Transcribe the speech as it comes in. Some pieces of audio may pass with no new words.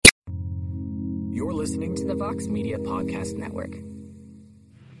You're listening to the Vox Media Podcast Network.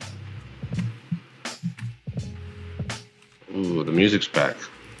 Ooh, the music's back.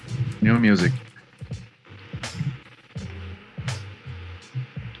 New music.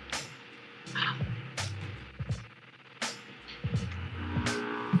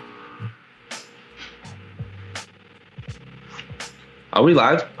 Are we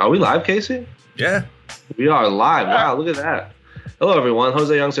live? Are we live, Casey? Yeah. We are live. Wow, look at that. Hello, everyone.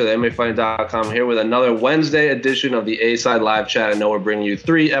 Jose Youngster, the MMAfighting.com here with another Wednesday edition of the A-Side Live Chat. I know we're bringing you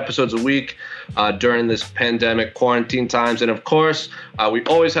 3 episodes a week during this pandemic quarantine times. And, of course, we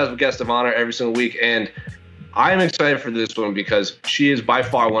always have a guest of honor every single week. And I'm excited for this one because she is by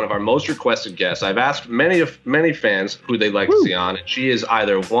far one of our most requested guests. I've asked many fans who they'd like to see on, and she is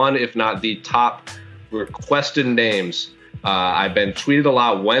either one, if not the top requested names. I've been tweeted a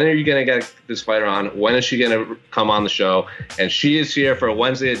lot. When are you going to get this fighter on? When is she going to come on the show? And she is here for a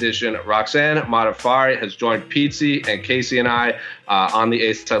Wednesday edition. Roxanne Modafferi has joined Pete and Casey and I on the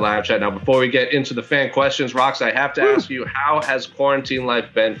A-Side Live Chat. Now, before we get into the fan questions, Rox, I have to ask you, how has quarantine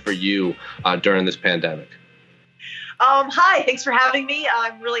life been for you during this pandemic? Hi, thanks for having me.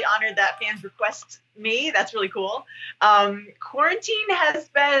 I'm really honored that fans request me. That's really cool. Quarantine has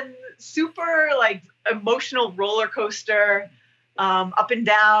been super, emotional roller coaster, up and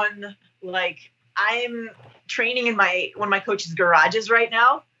down. I'm training in one of my coach's garages right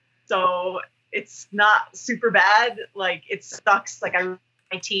now, so it's not super bad. It sucks. My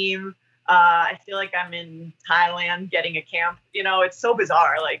team. I feel like I'm in Thailand getting a camp. It's so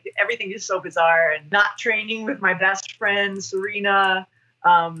bizarre. Everything is so bizarre, and not training with my best friend, Serena.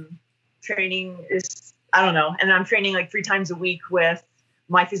 Training is, I don't know. And I'm training 3 times a week with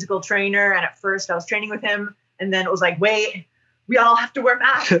my physical trainer. And at first I was training with him, and then it was wait, we all have to wear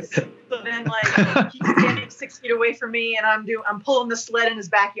masks. So then he's standing 6 feet away from me, and I'm pulling the sled in his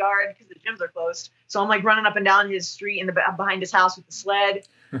backyard because the gyms are closed. So I'm running up and down his street behind his house with the sled.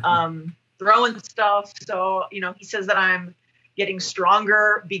 Throwing stuff. So, he says that I'm getting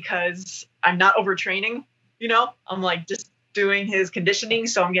stronger because I'm not overtraining, I'm just doing his conditioning.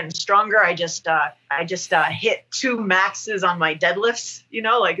 So I'm getting stronger. I just hit 2 maxes on my deadlifts,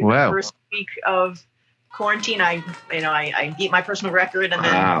 Wow. The first week of quarantine, I beat my personal record. And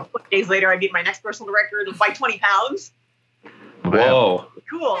then 20 days later, I beat my next personal record by 20 pounds. Whoa.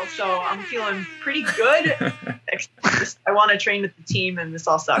 Cool. So I'm feeling pretty good. I want to train with the team, and this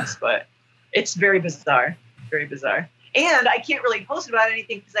all sucks, but it's very bizarre. Very bizarre. And I can't really post about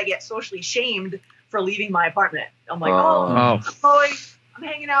anything because I get socially shamed for leaving my apartment. I'm I'm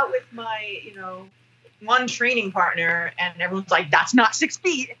hanging out with my, one training partner, and everyone's like, that's not 6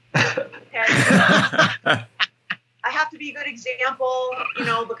 feet. And, I have to be a good example,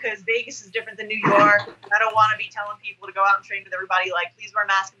 because Vegas is different than New York. I don't want to be telling people to go out and train with everybody. Please wear a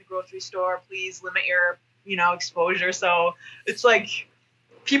mask in the grocery store. Please limit your, exposure. So it's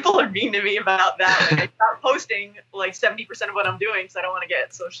people are mean to me about that. I start posting 70% of what I'm doing because I don't want to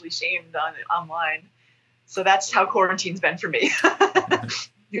get socially shamed online. So that's how quarantine's been for me.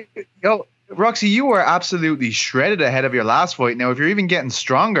 Yo, Roxy, you were absolutely shredded ahead of your last fight. Now, if you're even getting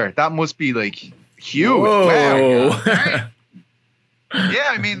stronger, that must be huge. Whoa. Wow. Yeah,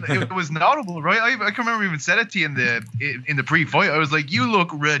 I mean, it was notable, right? I can remember even said it to you in the pre-fight. I was like, you look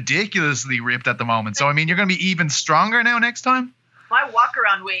ridiculously ripped at the moment. So, I mean, you're going to be even stronger now next time? My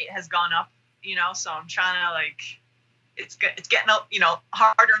walk-around weight has gone up, so I'm trying to, it's getting up,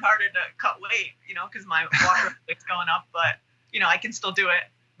 harder and harder to cut weight, because my walk-around weight's going up. But, I can still do it.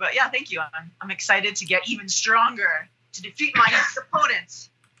 But, yeah, thank you. I'm excited to get even stronger to defeat my opponents.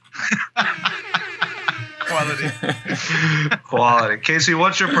 Quality. Casey,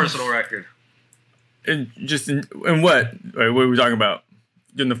 what's your personal record? In what? What are we talking about?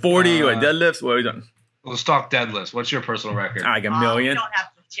 In the 40 deadlifts? What are we doing? Let's talk deadlifts. What's your personal record? A million. You don't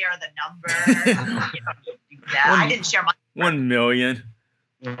have to share the number. You don't have to do that. I didn't share my 1 million.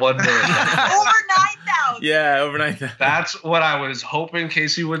 1 million. Over 9,000. Yeah, over 9,000. That's what I was hoping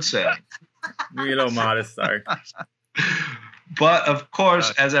Casey would say. Being a little modest, sorry. But, of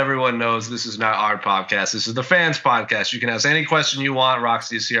course, as everyone knows, this is not our podcast. This is the fans' podcast. You can ask any question you want.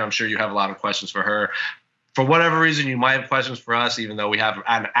 Roxy is here. I'm sure you have a lot of questions for her. For whatever reason, you might have questions for us, even though we have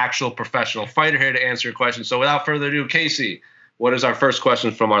an actual professional fighter here to answer your questions. So without further ado, Casey, what is our first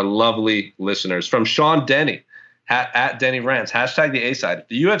question from our lovely listeners? From Sean Denny. At Denny Rants, hashtag the A-Side. If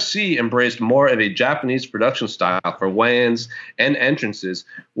the UFC embraced more of a Japanese production style for weigh-ins and entrances,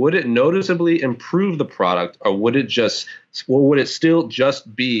 would it noticeably improve the product, or would it still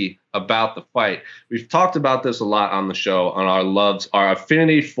just be about the fight? We've talked about this a lot on the show, on our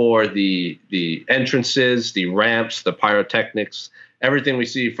affinity for the entrances, the ramps, the pyrotechnics, everything we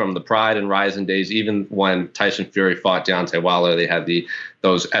see from the Pride and Rising days, even when Tyson Fury fought Deontay Wilder, they had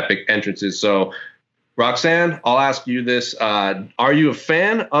those epic entrances. So, Roxanne, I'll ask you this. Are you a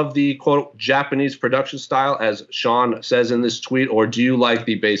fan of the, quote, Japanese production style, as Sean says in this tweet, or do you like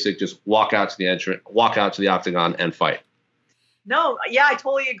the basic just walk out to the octagon and fight? No, yeah, I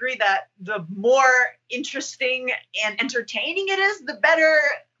totally agree that the more interesting and entertaining it is, the better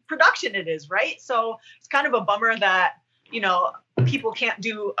production it is, right? So it's kind of a bummer that,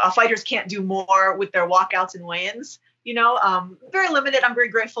 fighters can't do more with their walkouts and weigh-ins. Very limited. I'm very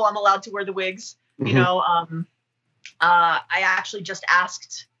grateful I'm allowed to wear the wigs. I actually just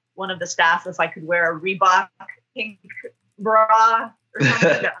asked one of the staff if I could wear a Reebok pink bra or something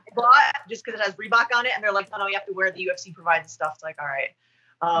that I bought just because it has Reebok on it. And they're like, no, you have to wear the UFC provided stuff. It's like, all right.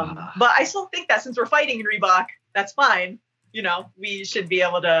 But I still think that since we're fighting in Reebok, that's fine. We should be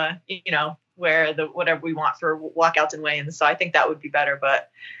able to, wear whatever we want for walkouts and weigh-ins. So I think that would be better. But,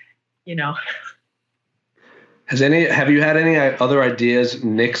 Have you had any other ideas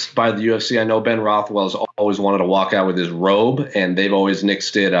nixed by the UFC? I know Ben Rothwell's always wanted to walk out with his robe, and they've always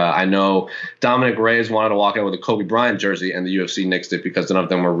nixed it. I know Dominic Reyes wanted to walk out with a Kobe Bryant jersey, and the UFC nixed it because none of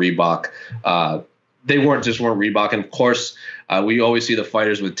them were Reebok. They weren't Reebok. And, of course, we always see the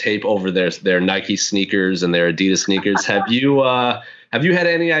fighters with tape over their Nike sneakers and their Adidas sneakers. Have you had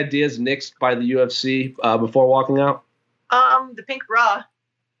any ideas nixed by the UFC before walking out? The pink bra,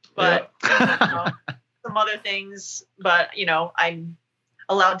 but some other things. But I'm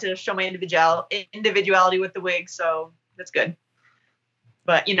allowed to show my individuality with the wig, so that's good.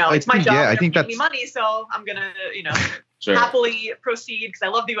 But it's my job. Yeah, I think that's me money, so I'm gonna Sure. Happily proceed because I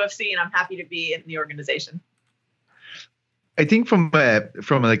love the UFC and I'm happy to be in the organization. I think from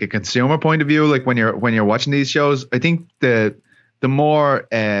like a consumer point of view, like when you're watching these shows, I think the more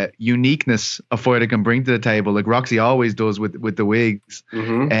uniqueness a fighter can bring to the table, like Roxy always does with the wigs,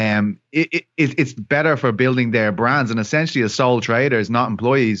 it's better for building their brands. And essentially, as sole traders, not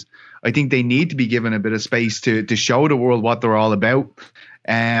employees, I think they need to be given a bit of space to show the world what they're all about.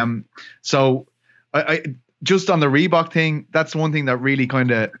 So I just on the Reebok thing, that's one thing that really kind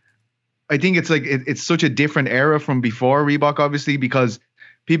of, I think it's like it's such a different era from before Reebok, obviously, because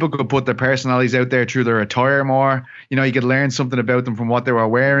people could put their personalities out there through their attire more. You could learn something about them from what they were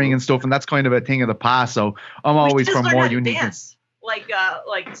wearing and stuff, and that's kind of a thing of the past. So I'm always for more uniqueness. Like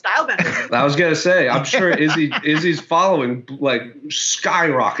style benders. I was gonna say, I'm sure Izzy's following like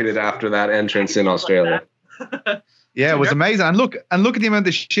skyrocketed after that entrance in Australia. Yeah, it was amazing. And look at the amount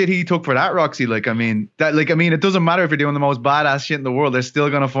of shit he took for that, Roxy. It doesn't matter if you're doing the most badass shit in the world, they're still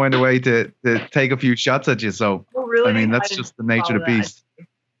gonna find a way to take a few shots at you. So really? That's just the nature of the beast.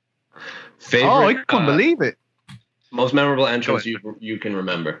 Favorite, I couldn't believe it. Most memorable entrance you can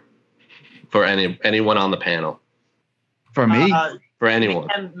remember for anyone on the panel. For me, for anyone.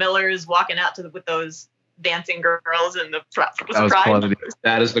 And Miller is walking out with those dancing girls and the Pride.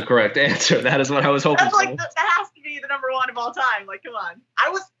 That is the correct answer. That is what I was hoping for. That has to be the number one of all time. Like, come on.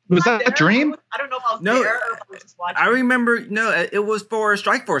 Was that a dream? I don't know if I was there or if I was just watching. I remember. No, it was for a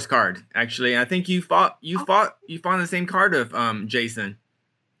Strikeforce card. Actually, I think you fought on the same card of Jason.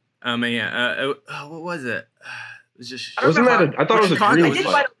 What was it? It was just. Wasn't that? I thought it was Chicago. I did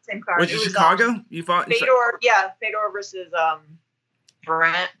fight on the same card. Was it Chicago? You fought Fedor versus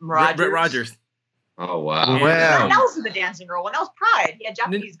Brett Rogers. Brett Rogers. Oh wow! That was the dancing girl one. That was Pride. He had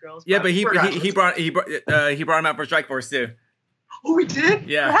Japanese girls. Yeah, but he brought him out for Strikeforce too. Oh, we did.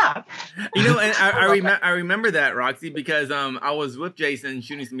 Yeah. And I remember that, Roxy, because I was with Jason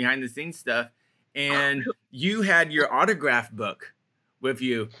shooting some behind the scenes stuff, and you had your autograph book with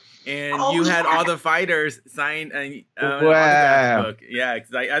you, and you had all the fighters sign an autograph book. Yeah,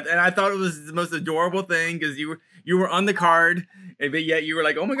 and I thought it was the most adorable thing because you were on the card, but yet you were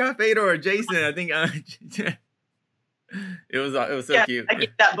like, "Oh my God, Fedor or Jason!" I think it was so cute. I gave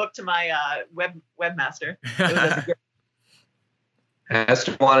that book to my webmaster.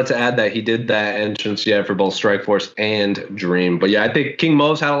 Hester wanted to add that he did that entrance, for both Strikeforce and Dream. But yeah, I think King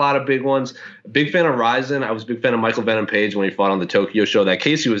Mo's had a lot of big ones. Big fan of Ryzen. I was a big fan of Michael Venom Page when he fought on the Tokyo show that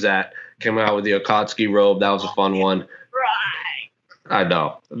Casey was at. Came out with the Akatsuki robe. That was a fun one. Right. I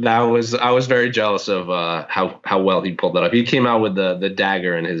know. I was very jealous of how well he pulled that up. He came out with the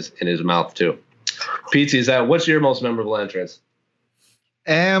dagger in his mouth too. Pete, what's your most memorable entrance?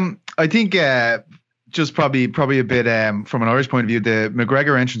 I think just probably a bit from an Irish point of view, the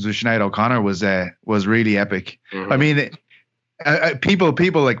McGregor entrance with Sinead O'Connor was really epic. Mm-hmm. I mean,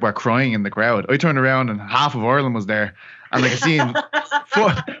 people like were crying in the crowd. I turned around and half of Ireland was there, and like seeing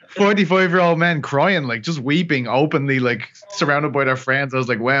 45-year-old men crying, like just weeping openly, like surrounded by their friends. I was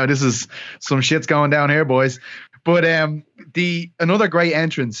like, wow, this is some shit's going down here, boys. But another great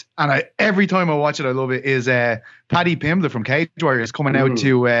entrance, and every time I watch it, I love it. Is Paddy Pimblett from Cage Warriors coming out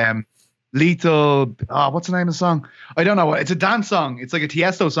to Lethal? What's the name of the song? I don't know. It's a dance song. It's like a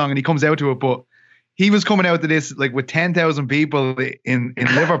Tiesto song, and he comes out to it. But he was coming out to this like with 10,000 people in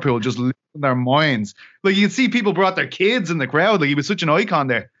Liverpool, just losing their minds. Like you could see people brought their kids in the crowd. Like he was such an icon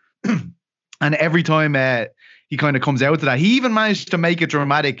there. And every time he kind of comes out to that, he even managed to make it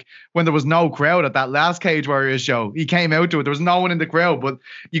dramatic when there was no crowd at that last Cage Warriors show. He came out to it. There was no one in the crowd, but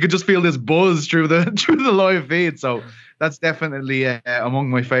you could just feel this buzz through the live feed. So that's definitely among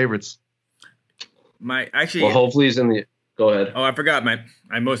my favorites. Well, hopefully he's in the. Go ahead. Oh, I forgot my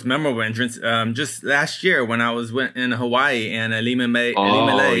most memorable entrance. Just last year when I was in Hawaii and Alima May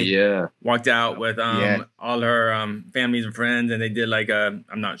walked out with all her families and friends, and they did like I'm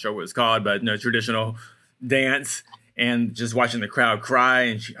not sure what it's called, but traditional dance, and just watching the crowd cry,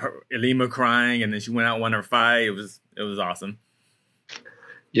 and Alima crying, and then she went out and won her fight. It was awesome.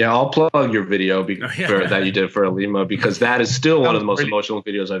 Yeah, I'll plug your video that you did for Alima, because that is still one of the most emotional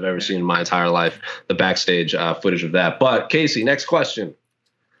videos I've ever seen in my entire life, the backstage footage of that. But Casey, next question.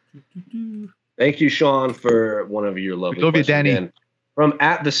 Thank you, Sean, for one of your lovely questions. Love you, Danny. From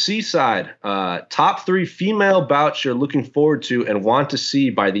At the Seaside, top 3 female bouts you're looking forward to and want to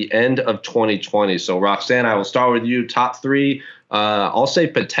see by the end of 2020. So, Roxanne, I will start with you. Top 3, I'll say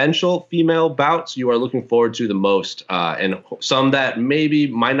potential female bouts you are looking forward to the most, and some that maybe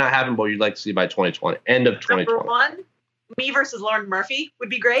might not happen, but you'd like to see by 2020, end of 2020. Number 1, me versus Lauren Murphy would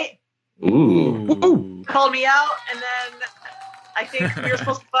be great. Ooh. Called me out, and then I think we were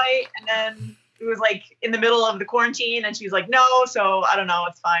supposed to fight, and then it was like in the middle of the quarantine, and she was like, no, so I don't know,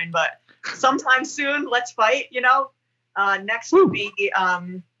 it's fine, but sometime soon, let's fight, Next would be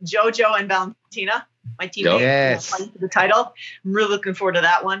JoJo and Valentina, my teammate, fighting for the title. I'm really looking forward to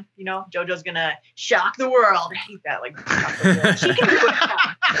that one. JoJo's gonna shock the world. I hate that, like, shock the world. She can do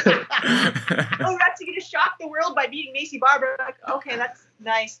it. Oh, that's gonna shock the world by beating Macy Barber. Like, okay, that's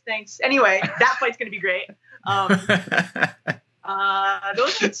nice, thanks. Anyway, that fight's gonna be great.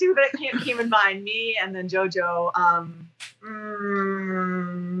 Those are the 2 that came in mind, me and then JoJo.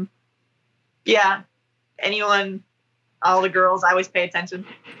 Anyone, all the girls, I always pay attention.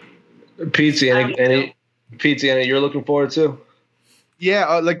 Pizzy, any you're looking forward to?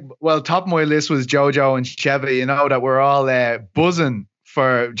 Yeah, top of my list was JoJo and Chevy. That we're all buzzing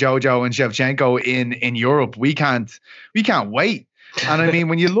for JoJo and Shevchenko in Europe. We can't wait. And I mean,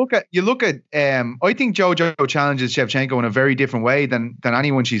 when you look at, I think JoJo challenges Shevchenko in a very different way than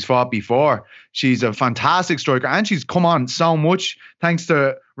anyone she's fought before. She's a fantastic striker, and she's come on so much thanks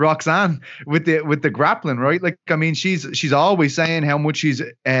to Roxanne with the grappling, right? Like, I mean, she's always saying how much she's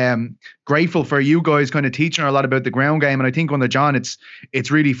grateful for you guys kind of teaching her a lot about the ground game. And I think under John,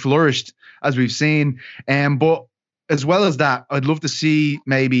 it's really flourished, as we've seen. But as well as that, I'd love to see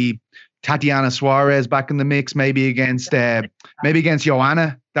maybe Tatiana Suarez back in the mix, maybe against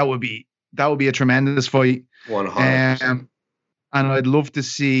Joanna. That would be a tremendous fight. 100%. And I'd love to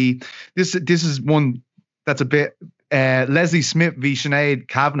see this. This is one that's a bit Leslie Smith v Sinead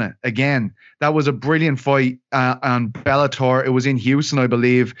Kavanagh again. That was a brilliant fight on Bellator. It was in Houston, I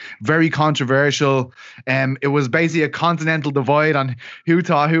believe. Very controversial. It was basically a continental divide on who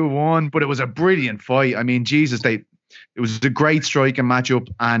thought who won, but it was a brilliant fight. I mean, Jesus, it was a great striking matchup,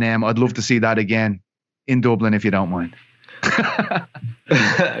 and I'd love to see that again in Dublin, if you don't mind.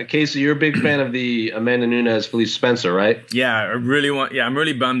 Casey, you're a big fan of the Amanda Nunes Felice Spencer, right? Yeah, I'm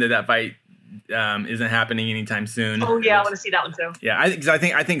really bummed that fight isn't happening anytime soon. Oh yeah, I want to see that one too. Yeah, I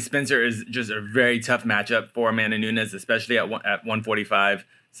think Spencer is just a very tough matchup for Amanda Nunes, especially at 145.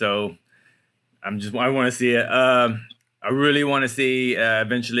 So I want to see it. I really want to see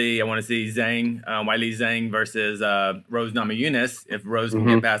eventually. I want to see Weili Zhang versus Rose Namajunas, if Rose can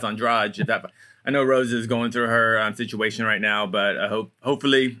get past Andrade. I know Rose is going through her situation right now, but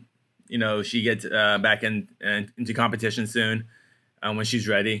hopefully, she gets back into competition soon when she's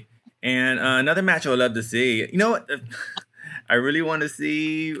ready. And another match I would love to see. You know what? I really want to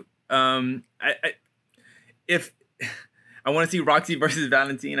see. I want to see Roxy versus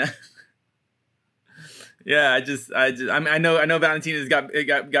Valentina. Yeah, I know Valentina's got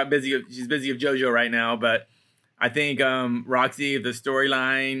busy. She's busy with JoJo right now, but I think Roxy, the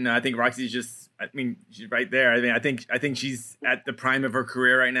storyline. I think Roxy's she's right there. I think she's at the prime of her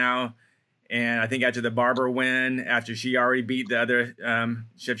career right now, and I think after the Barber win, after she already beat the other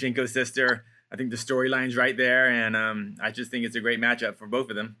Shevchenko sister, I think the storyline's right there, and I just think it's a great matchup for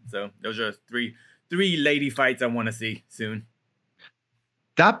both of them. So those are three lady fights I want to see soon.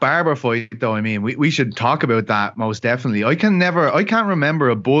 That Barber fight, though, I mean, we should talk about that most definitely. I can't remember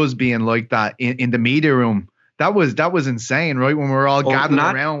a buzz being like that in the media room that was insane, right? When we were all gathered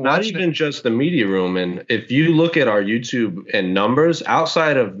around not watching even just the media room. And if you look at our YouTube and numbers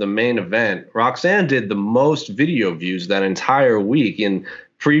outside of the main event, Roxanne did the most video views that entire week in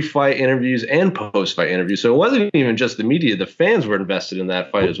pre-fight interviews and post-fight interviews. So it wasn't even just the media; the fans were invested in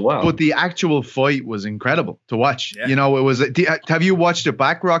that fight as well. But the actual fight was incredible to watch. Yeah. You know, it was. Have you watched it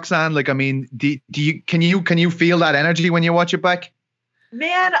back, Roxanne? Like, I mean, can you feel that energy when you watch it back?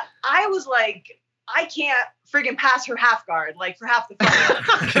 Man, I was like, I can't friggin' pass her half guard, like for half the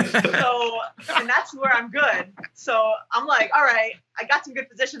fight. So, and that's where I'm good. So I'm like, all right, I got some good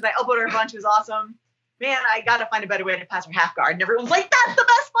positions. I elbowed her a bunch. It was awesome. Man, I got to find a better way to pass her half guard. And everyone's like, that's the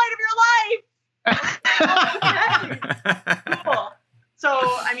best fight of your life. Cool. So,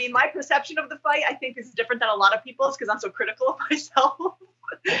 I mean, my perception of the fight, I think, is different than a lot of people's because I'm so critical of myself.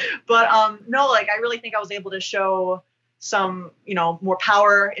 But no, like, I really think I was able to show some, you know, more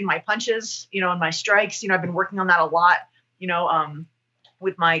power in my punches, you know, in my strikes. You know, I've been working on that a lot, you know,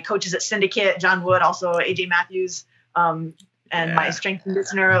 with my coaches at Syndicate, John Wood, also AJ Matthews, and my strength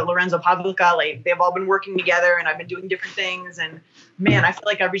conditioner, Lorenzo Pavlica. Like, they've all been working together, and I've been doing different things. And man, I feel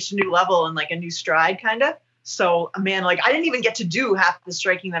like I reached a new level and like a new stride, kind of. So, man, like, I didn't even get to do half the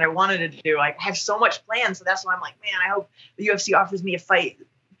striking that I wanted to do. I have so much planned, so that's why I'm like, man, I hope the UFC offers me a fight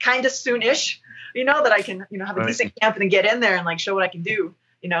kind of soonish, you know, that I can, you know, have a decent camp and then get in there and like show what I can do,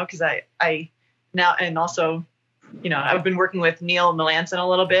 you know, because I now, and also, you know, I've been working with Neil Melanson a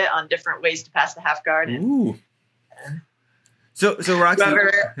little bit on different ways to pass the half guard. Ooh. So Roxy,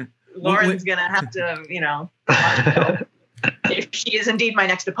 Lauren's gonna have to, you know, if she is indeed my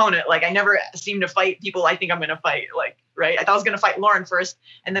next opponent. Like, I never seem to fight people I think I'm gonna fight. Like, right? I thought I was gonna fight Lauren first,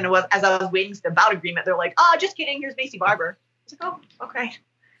 and then it was, as I was waiting for the bout agreement, they're like, "Oh, just kidding. Here's Macy Barber." I was like, "Oh, okay,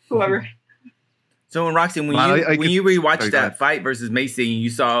 whoever." So, when Roxy, when you rewatched that fight versus Macy, and you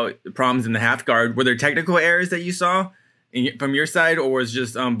saw the problems in the half guard, were there technical errors that you saw from your side, or was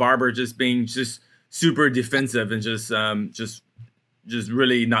just Barber just being just super defensive and just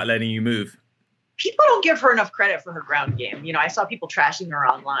really not letting you move? People don't give her enough credit for her ground game. You know, I saw people trashing her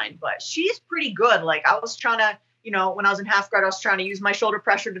online, but she's pretty good. Like, I was trying to, you know, when I was in half guard, I was trying to use my shoulder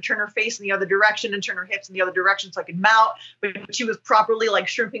pressure to turn her face in the other direction and turn her hips in the other direction so I could mount. But she was properly like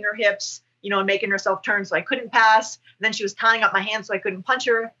shrimping her hips, you know, and making herself turn so I couldn't pass. And then she was tying up my hands so I couldn't punch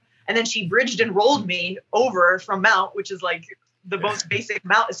her. And then she bridged and rolled me over from mount, which is like the most basic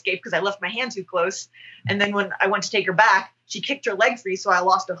mount escape because I left my hand too close. And then when I went to take her back, she kicked her leg free, so I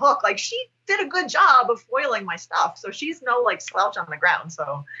lost a hook. Like, she did a good job of foiling my stuff. So she's no like slouch on the ground.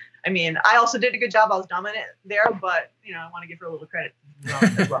 So, I mean, I also did a good job. I was dominant there, but, you know, I want to give her a little credit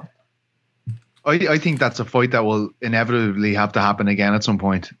as well. I think that's a fight that will inevitably have to happen again at some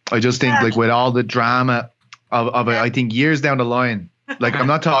point. I just think, like, with all the drama of it, I think years down the line, like, I'm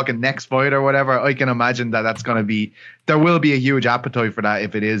not talking next fight or whatever, I can imagine that's going to be, there will be a huge appetite for that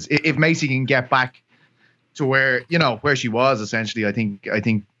if Macy can get back to where, you know, where she was essentially. I think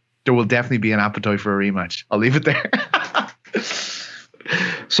there will definitely be an appetite for a rematch. I'll leave it there.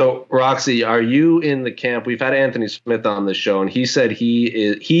 So, Roxy, are you in the camp? We've had Anthony Smith on the show, and he said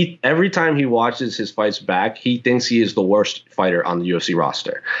he every time he watches his fights back, he thinks he is the worst fighter on the UFC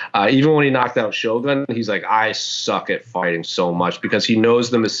roster. Even when he knocked out Shogun, he's like, I suck at fighting so much because he knows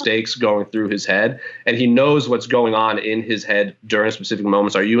the mistakes going through his head, and he knows what's going on in his head during specific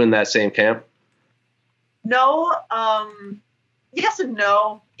moments. Are you in that same camp? No. Yes and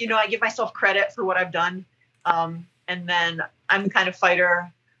no. You know, I give myself credit for what I've done. And then I'm the kind of fighter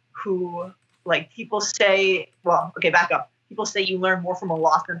who, like, people say, well, okay, back up. People say you learn more from a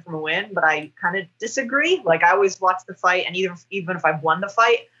loss than from a win, but I kind of disagree. Like, I always watch the fight, and even if I've won the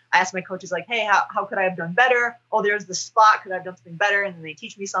fight, I ask my coaches, like, hey, how could I have done better? Oh, there's the spot. Could I have done something better? And then they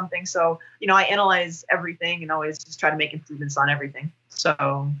teach me something. So, you know, I analyze everything and always just try to make improvements on everything.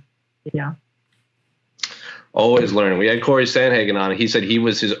 So, yeah. Always learning. We had Corey Sandhagen on. He said he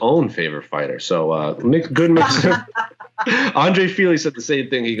was his own favorite fighter. So good mix. Andre Feely said the same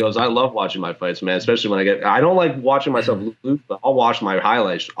thing. He goes, I love watching my fights, man, especially when I don't like watching myself lose, but I'll watch my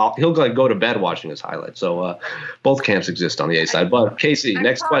highlights. He'll like go to bed watching his highlights. So both camps exist on the A side. But Casey,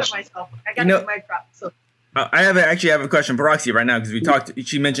 next question. I got to do my prep. So. I have a question for Roxy right now because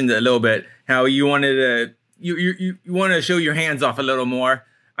she mentioned it a little bit how you wanted to you wanted to show your hands off a little more.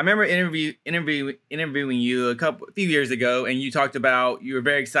 I remember interviewing you a few years ago, and you talked about you were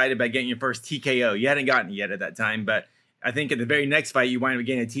very excited about getting your first TKO. You hadn't gotten it yet at that time, but I think at the very next fight, you wound up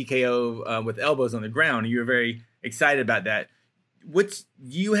getting a TKO with elbows on the ground. And you were very excited about that. Do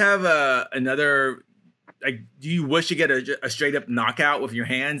you have another? Like, do you wish you get a straight up knockout with your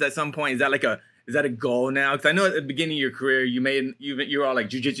hands at some point? Is that a goal now? Because I know at the beginning of your career, you were all like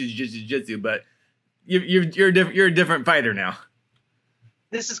jiu-jitsu, but you're a different fighter now.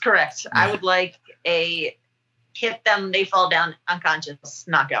 This is correct. I would like a hit them, they fall down unconscious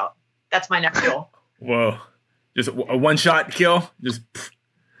knockout. That's my next goal. Whoa. Just a one-shot kill? Just.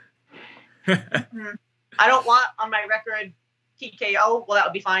 I don't want on my record TKO. Well, that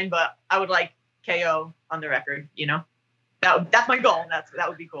would be fine, but I would like KO on the record, you know? That's my goal. That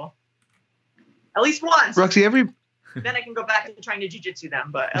would be cool. At least once. Roxy, Then I can go back to trying to jiu-jitsu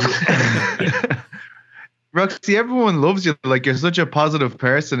them, but at least Roxy, everyone loves you. Like, you're such a positive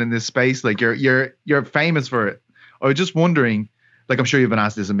person in this space. Like, you're famous for it. I was just wondering, like, I'm sure you've been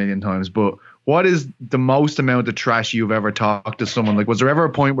asked this a million times, but what is the most amount of trash you've ever talked to someone? Like, was there ever a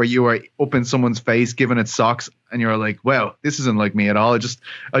point where you were up in someone's face giving it socks and you're like, well, this isn't like me at all. I just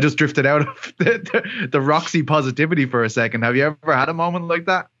drifted out of the Roxy positivity for a second. Have you ever had a moment like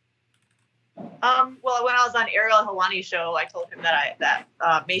that? Well, when I was on Ariel Helwani's show, I told him that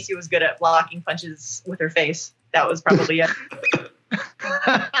Macy was good at blocking punches with her face. That was probably it.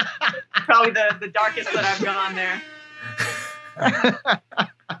 Probably the darkest that I've gone there.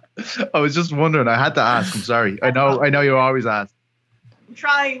 I was just wondering. I had to ask. I'm sorry. I know you always ask. I'm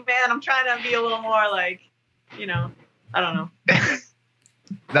trying, man. I'm trying to be a little more like, you know, I don't know.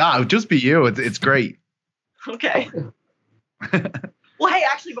 Nah, just be you. It's great. Okay. Well, hey,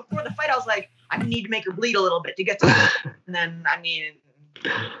 actually, before the fight, I was like, I need to make her bleed a little bit to get to her. And then, I mean...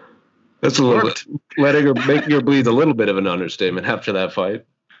 That's a little bit. Making her bleed a little bit of an understatement after that fight.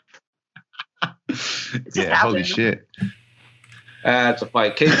 Yeah, holy shit. That's a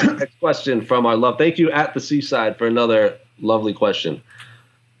fight. Casey, next question from our love. Thank you at the Seaside for another lovely question.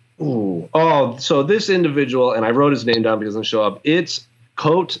 Ooh. Oh, so this individual, and I wrote his name down because it doesn't show up. It's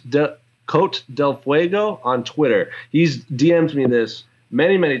Cote Del Fuego on Twitter. He's DM'd me this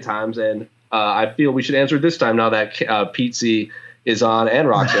many times, and I feel we should answer it this time now that Pete C is on and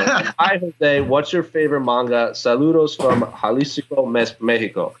Roxanne. Hi, Jose. What's your favorite manga? Saludos from Jalisco,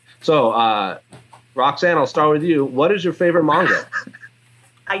 Mexico. So, Roxanne, I'll start with you. What is your favorite manga?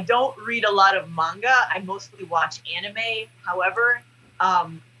 I don't read a lot of manga. I mostly watch anime. However,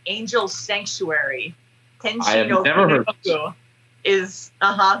 Angel Sanctuary, Tenshi I have no never heard of this. Funokoku is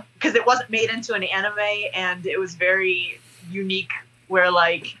because it wasn't made into an anime and it was very unique. Where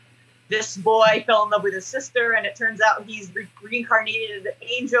like this boy fell in love with his sister and it turns out he's reincarnated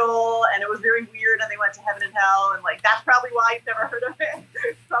angel and it was very weird and they went to heaven and hell and like that's probably why you've never heard of it.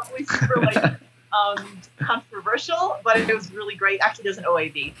 It's probably super like controversial, but it was really great. Actually, there's an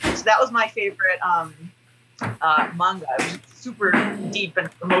OAV, so that was my favorite manga. It was super deep and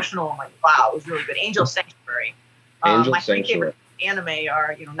emotional. I'm like, wow, it was really good. Angel Sanctuary. My three favorite anime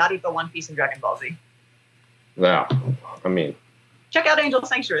are Naruto, One Piece, and Dragon Ball Z. Yeah, I mean. Check out Angel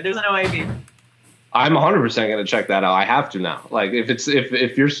Sanctuary. There's an OAV. I'm 100% going to check that out. I have to now. Like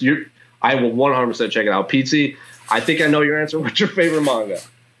if you're I will 100% check it out. Pizzi, I think I know your answer. What's your favorite manga?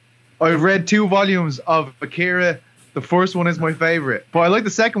 I've read 2 volumes of Akira. The first one is my favorite, but I like the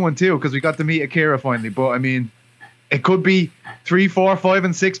second one too because we got to meet Akira finally. But I mean, it could be 3, 4, 5,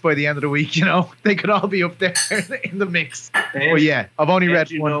 and 6 by the end of the week. You know, they could all be up there in the mix. But yeah, I've only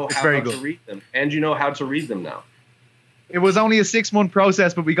read one. It's very good. To read them. And you know how to read them now. It was only a 6-month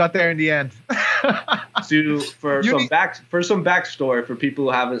process, but we got there in the end. For some backstory for people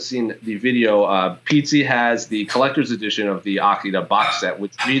who haven't seen the video, Pizzi has the collector's edition of the Akira box set,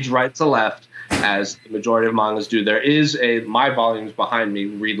 which reads right to left, as the majority of mangas do. There is my volumes behind me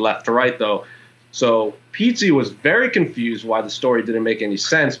read left to right though. So Pizzi was very confused why the story didn't make any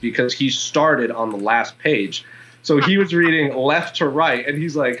sense because he started on the last page. So he was reading left to right, and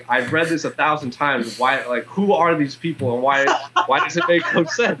he's like, "I've read this 1,000 times. Why? Like, who are these people, and why does it make no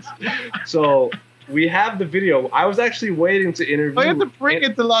sense?" So we have the video. I was actually waiting to interview. I had to bring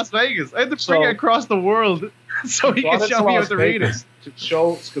it to Las Vegas. I had to bring it across the world so he could show me how to read it.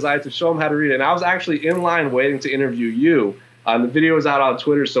 Because I had to show him how to read it, and I was actually in line waiting to interview you. The video is out on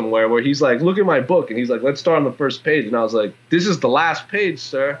Twitter somewhere where he's like, "Look at my book," and he's like, "Let's start on the first page," and I was like, "This is the last page,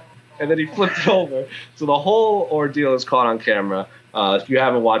 sir." And then he flipped it over. So the whole ordeal is caught on camera. If you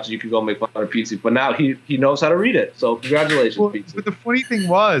haven't watched it, you can go make fun of Pizzi. But now he knows how to read it. So congratulations, Pizzi. But the funny thing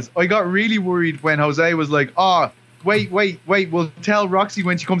was, I got really worried when Jose was like, wait, we'll tell Roxy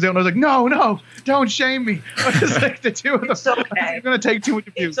when she comes out. And I was like, no, don't shame me. I was like, the two of them. It's okay. You're going to take too much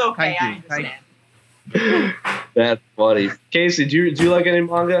abuse. It's okay, Thank you. That's funny. Casey, do you like any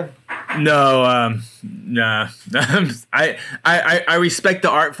manga? No, nah. I respect the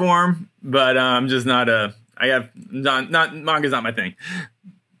art form, but I'm just not manga's not my thing.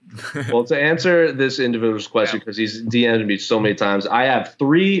 Well, to answer this individual's question, because he's DM'd me so many times, I have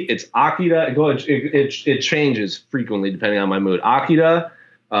 3. It's Akira. It changes frequently depending on my mood. Akira,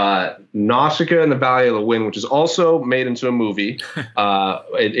 Nausicaa and the Valley of the Wind, which is also made into a movie.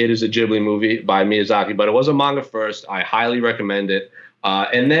 It is a Ghibli movie by Miyazaki, but it was a manga first. I highly recommend it.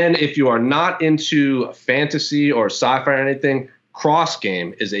 And then if you are not into fantasy or sci-fi or anything, Cross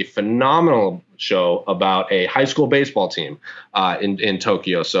Game is a phenomenal show about a high school baseball team in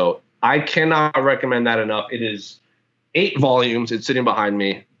Tokyo. So I cannot recommend that enough. It is 8 volumes. It's sitting behind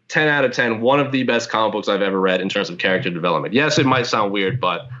me. 10 out of 10. One of the best comic books I've ever read in terms of character development. Yes, it might sound weird,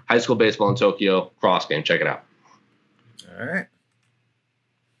 but high school baseball in Tokyo, Cross Game. Check it out. All right.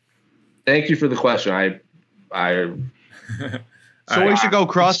 Thank you for the question. So we should go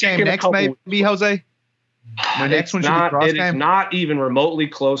Cross Game next, maybe, Jose? The next one should be Cross Game? It's not even remotely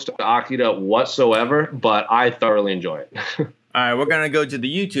close to Akira whatsoever, but I thoroughly enjoy it. All right, we're going to go to the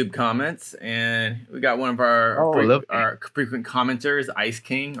YouTube comments, and we got one of our frequent commenters, Ice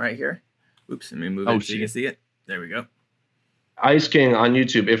King, right here. Oops, let me move it so you can see it. There we go. Ice King on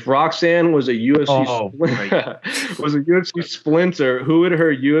YouTube. If Roxanne was a UFC splinter, who would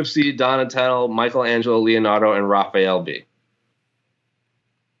her UFC Donatello, Michelangelo, Leonardo, and Raphael be?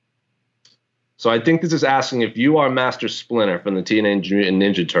 So I think this is asking if you are Master Splinter from the Teenage Mutant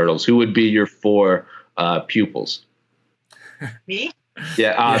Ninja Turtles, who would be your 4 pupils? Me?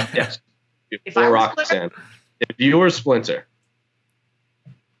 Yeah. Yes. If I was Splinter? Roxanne. If you were Splinter.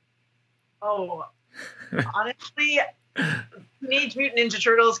 Oh, honestly, Teenage Mutant Ninja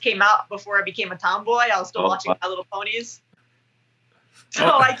Turtles came out before I became a tomboy. I was still watching My Little Ponies. So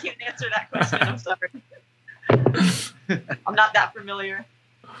I can't answer that question. I'm sorry. I'm not that familiar.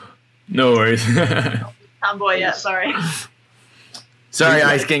 No worries. Tomboy, yeah, sorry. Sorry,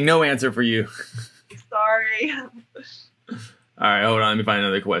 Ice King. No answer for you. Sorry. All right, hold on. Let me find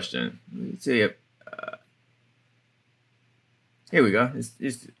another question. Let's see. Here we go.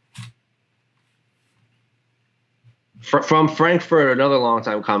 From Frankfurt, another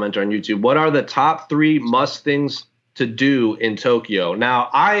longtime commenter on YouTube. What are the top 3 must things to do in Tokyo? Now,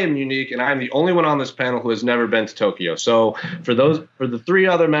 I am unique, and I'm the only one on this panel who has never been to Tokyo. So for the 3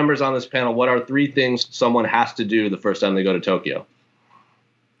 other members on this panel, what are 3 things someone has to do the first time they go to Tokyo?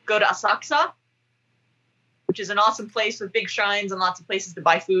 Go to Asakusa, which is an awesome place with big shrines and lots of places to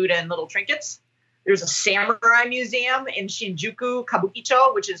buy food and little trinkets. There's a samurai museum in Shinjuku,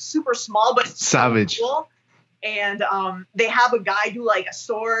 Kabukicho, which is super small, but it's savage. Cool. And they have a guy do like a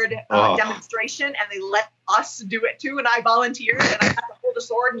sword demonstration, and they let us do it too. And I volunteered, and I had to hold a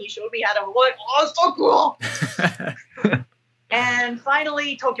sword, and he showed me how to hold it. Oh, it's so cool! And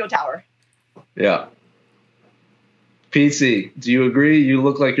finally, Tokyo Tower. Yeah. PC, do you agree? You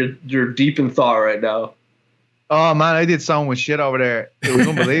look like you're deep in thought right now. Oh man, I did so much shit over there. It was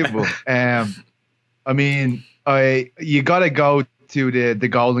unbelievable. I mean, you gotta go to the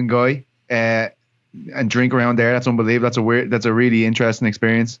Golden Guy and drink around there. That's unbelievable. That's a really interesting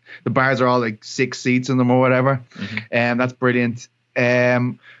experience. The bars are all like 6 seats in them or whatever. Mm-hmm. That's brilliant.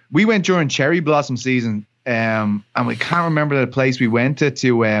 We went during cherry blossom season, and we can't remember the place we went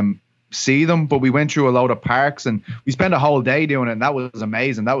to see them, but we went through a load of parks, and we spent a whole day doing it, and that was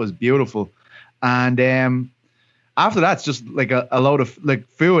amazing. That was beautiful. And after that, it's just like a load of like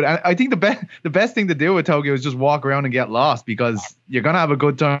food. And I think the best thing to do with Tokyo is just walk around and get lost, because you're gonna have a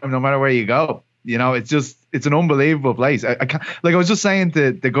good time no matter where you go. You know, it's an unbelievable place. I can't, like I was just saying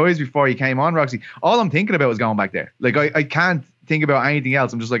to the guys before you came on, Roxy, all I'm thinking about is going back there. Like I can't think about anything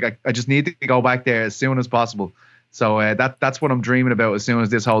else. I'm just like, I just need to go back there as soon as possible. So that's what I'm dreaming about as soon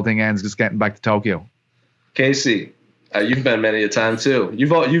as this whole thing ends, just getting back to Tokyo. Casey, you've been many a time too.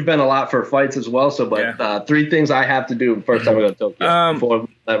 You've been a lot for fights as well. So, but 3 things I have to do the first time I go to Tokyo before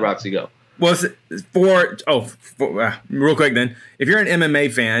I let Roxy go. Well, real quick then, if you're an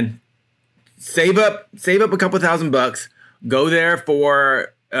MMA fan, save up a couple $1,000. Go there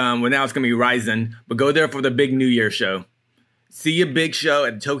for well, now it's gonna be Ryzen, but go there for the big New Year show. See a big show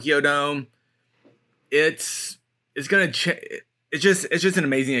at the Tokyo Dome. It's just an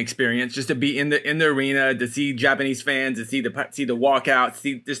amazing experience just to be in the arena, to see Japanese fans, to see the walkout,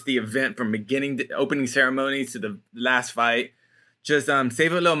 see just the event from beginning to opening ceremonies to the last fight. Just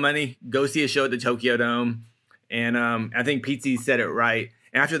save a little money, go see a show at the Tokyo Dome, and I think Pizzi said it right.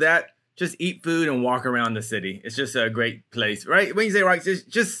 And after that, just eat food and walk around the city. It's just a great place, right? When you say right,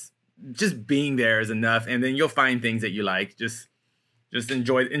 just being there is enough, and then you'll find things that you like. Just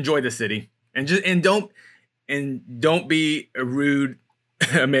enjoy the city, and don't be a rude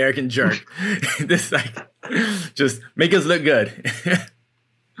American jerk. Just make us look good.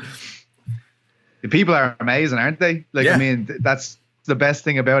 The people are amazing, aren't they? Like, yeah. I mean, that's the best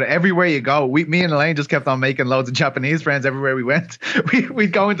thing about it. Everywhere you go, me and Elaine just kept on making loads of Japanese friends everywhere we went.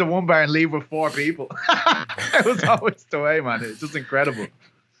 We'd go into one bar and leave with 4 people. It was always the way, man. It's just incredible.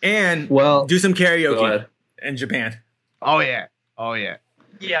 And Well, do some go karaoke ahead. in Japan. Oh yeah.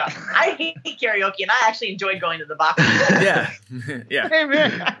 Yeah, I hate karaoke, and I actually enjoyed going to the box. Yeah. Yeah. Hey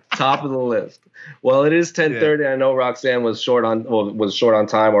man. Top of the list. Well, it is 10:30. I know Roxanne was short on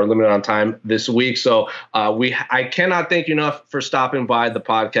time or limited on time this week, so I cannot thank you enough for stopping by the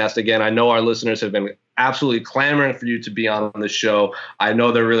podcast again. I know our listeners have been absolutely clamoring for you to be on the show. I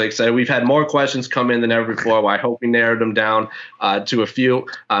know they're really excited. We've had more questions come in than ever before. I hope we narrowed them down to a few.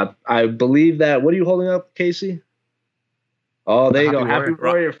 I believe that. What are you holding up, Casey? Oh, there you go. Happy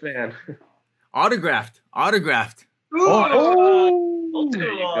Warrior fan. Autographed. Ooh, Oh,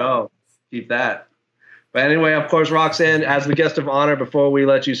 there you go. Keep that. But anyway, of course, Roxanne, as the guest of honor, before we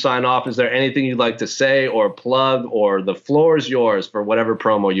let you sign off, is there anything you'd like to say or plug, or the floor is yours for whatever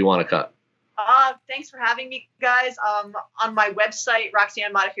promo you want to cut? Thanks for having me, guys. On my website,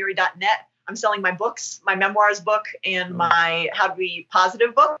 RoxanneModafferi.net, I'm selling my books, my memoirs book, and my How to Be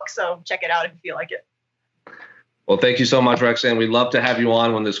Positive book. So check it out if you feel like it. Well, thank you so much, Roxanne. We'd love to have you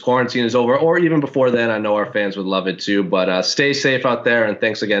on when this quarantine is over, or even before then. I know our fans would love it too. But stay safe out there, and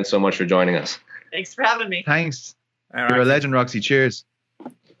thanks again so much for joining us. Thanks for having me. Thanks. All You're a right. legend, Roxy. Cheers. All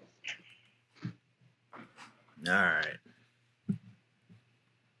right.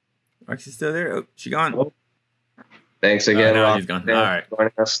 Roxy's still there? Oh, she gone. Oh, Thanks again, no, Roxanne, she's gone. for All right.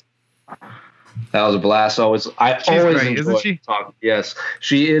 joining us. That was a blast. I always great, enjoy isn't she? talking. Yes,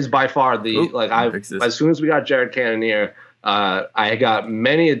 she is by far the Oop, fix this. As soon as we got Jared Cannonier, I got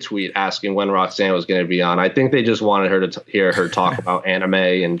many a tweet asking when Roxanne was going to be on. I think they just wanted her to hear her talk about anime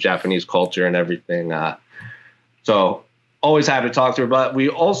and Japanese culture and everything. So always happy to talk to her. But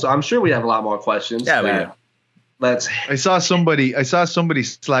I'm sure we have a lot more questions. Yeah, we do. I saw somebody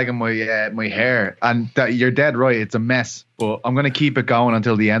slagging my hair, and that you're dead right. It's a mess, but I'm gonna keep it going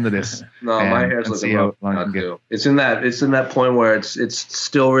until the end of this. No, my hair's and looking see how rough long I now, can get. too. It's in that point where it's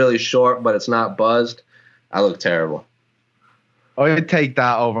still really short, but it's not buzzed. I look terrible. I'd take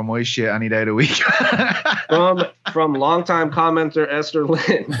that over my shit any day of the week. From longtime commenter Esther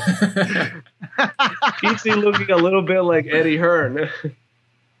Lynn. PC looking a little bit like Eddie Hearn.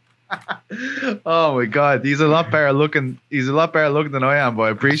 Oh my god, he's a lot better looking. He's a lot better looking than I am, but I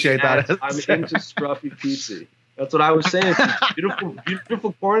appreciate that. Yes, I'm into scruffy PC. That's what I was saying. It's a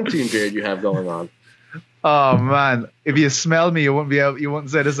beautiful quarantine period you have going on. Oh man, if you smelled me, you wouldn't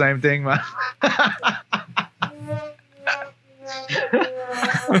say the same thing, man.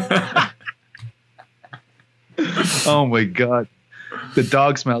 Oh my god, the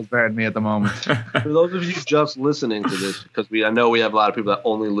dog smells better than me at the moment. For those of you just listening to this, because I know we have a lot of people that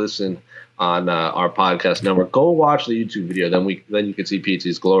only listen on our podcast network, go watch the YouTube video. Then you can see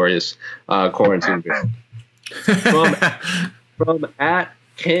PT's glorious quarantine video. From at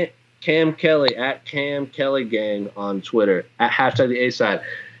Cam Kelly, at Cam Kelly Gang on Twitter, at hashtag the A-Side.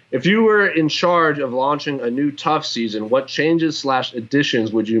 If you were in charge of launching a new Tough season, what changes /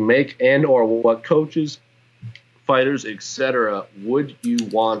 additions would you make, and or what coaches, fighters, etc. would you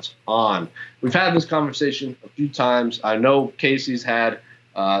want on? We've had this conversation a few times. I know Casey's had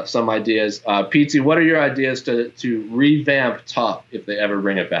some ideas. PT, what are your ideas to revamp Tough if they ever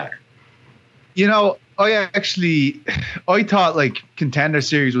bring it back? You know, I thought like Contender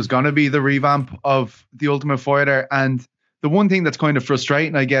Series was going to be the revamp of The Ultimate Fighter, and the one thing that's kind of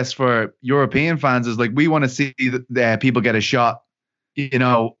frustrating, I guess, for European fans is like we want to see the people get a shot, you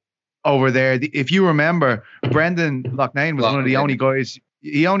know, over there. If you remember, Brendan Loughnane was one of the only guys.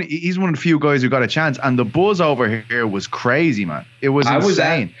 He's one of the few guys who got a chance, and the buzz over here was crazy, man. It was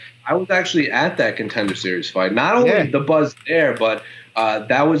insane. I was actually at that Contender Series fight. Not only the buzz there, but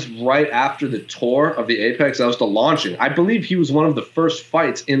that was right after the tour of the Apex. That was the launching. I believe he was one of the first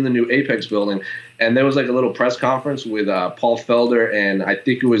fights in the new Apex building. And there was like a little press conference with Paul Felder and I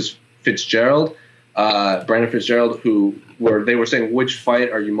think it was Fitzgerald, Brandon Fitzgerald, they were saying, which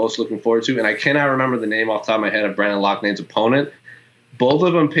fight are you most looking forward to? And I cannot remember the name off the top of my head of Brandon Loughnane's opponent. Both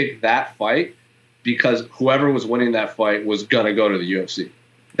of them picked that fight because whoever was winning that fight was going to go to the UFC.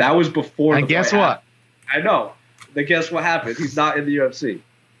 That was before. And guess what? I know. Then guess what happened? He's not in the UFC.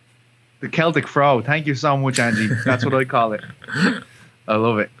 The Celtic Fro. Thank you so much, Angie. That's what I call it. I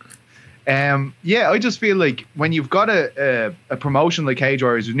love it. I just feel like when you've got a promotion like Cage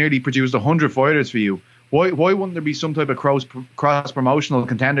Warriors who's nearly produced 100 fighters for you, why wouldn't there be some type of cross promotional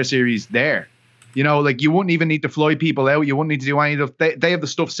Contender Series there? You know, like you wouldn't even need to fly people out. You wouldn't need to do any of they have the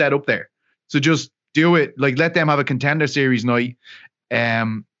stuff set up there. So just do it. Like let them have a Contender Series night.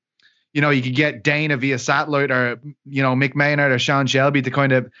 You know, you could get Dana via satellite or, you know, Mick Maynard or Sean Shelby to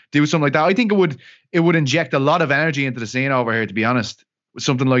kind of do something like that. I think it would inject a lot of energy into the scene over here, to be honest, with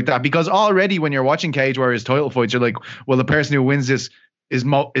something like that. Because already when you're watching Cage Warriors title fights, you're like, well, the person who wins this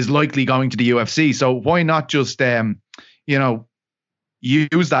is likely going to the UFC. So why not just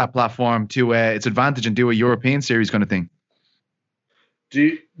use that platform to its advantage and do a European series kind of thing?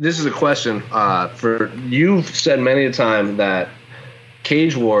 This is a question for you've said many a time that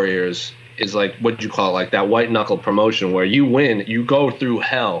Cage Warriors is like what you call it, like that white knuckle promotion where you win, you go through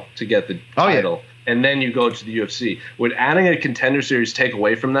hell to get the title, and then you go to the UFC. Would adding a contender series take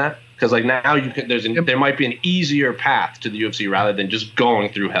away from that? Because like now there might be an easier path to the UFC rather than just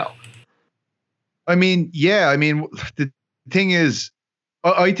going through hell. I mean, yeah. I mean, the thing is,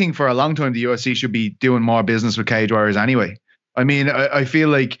 I think for a long time the UFC should be doing more business with Cage Warriors anyway. I mean, I feel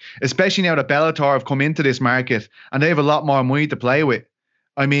like, especially now that Bellator have come into this market and they have a lot more money to play with.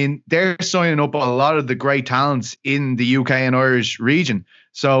 I mean, they're signing up a lot of the great talents in the UK and Irish region.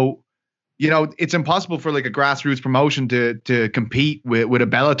 So, it's impossible for like a grassroots promotion to compete with a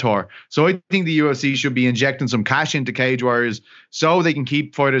Bellator. So I think the UFC should be injecting some cash into Cage Warriors so they can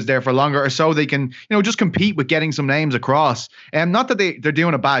keep fighters there for longer, or so they can, just compete with getting some names across. And not that they're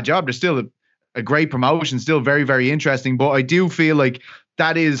doing a bad job. They're still a great promotion, still very, very interesting. But I do feel like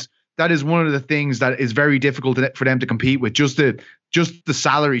that is one of the things that is very difficult for them to compete with. Just the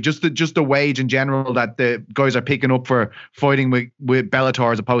salary, just the wage in general that the guys are picking up for fighting with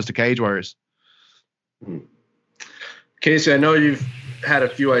Bellator as opposed to Cage Warriors. Casey, I know you've had a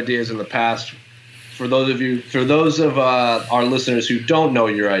few ideas in the past. For those of our listeners who don't know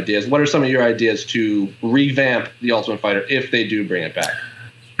your ideas, what are some of your ideas to revamp the Ultimate Fighter if they do bring it back?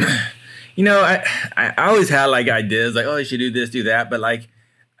 I always had like ideas like, oh, you should do this, do that, but like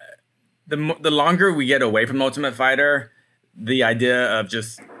the longer we get away from Ultimate Fighter, the idea of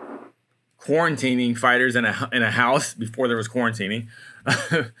just quarantining fighters in a house before there was quarantining,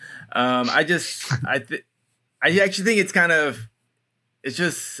 I actually think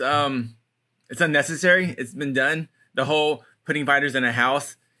it's unnecessary. It's been done. The whole putting fighters in a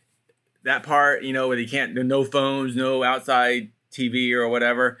house, that part, where they can't, no phones, no outside TV or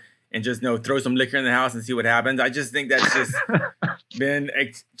whatever, and just throw some liquor in the house and see what happens. I just think that's just been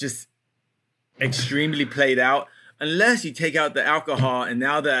just extremely played out. Unless you take out the alcohol, and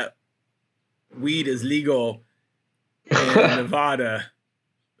now that weed is legal in Nevada,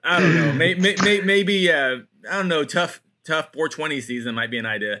 I don't know. Maybe I don't know. Tough 420 season might be an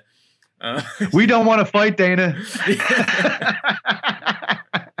idea. We don't want to fight, Dana.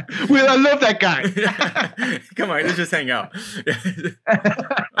 Well, I love that guy. Come on, let's just hang out.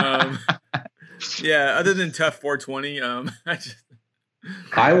 Yeah. Other than tough 420,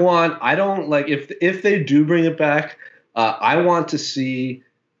 if they do bring it back, I want to see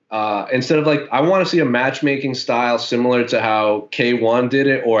instead of I want to see a matchmaking style similar to how K1 did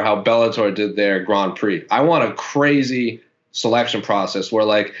it or how Bellator did their Grand Prix. I want a crazy selection process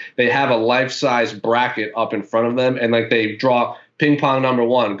where they have a life-size bracket up in front of them and they draw ping pong number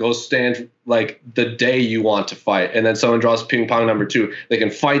 1, go stand the day you want to fight, and then someone draws ping pong number 2. They can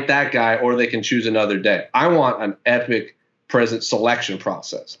fight that guy or they can choose another day. I want an epic present selection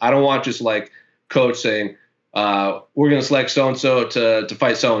process. I don't want just coach saying we're going to select so-and-so to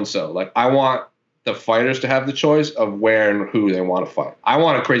fight so-and-so. I want the fighters to have the choice of where and who they want to fight. I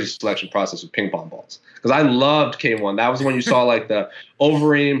want a crazy selection process with ping pong balls because I loved K1. That was when you saw the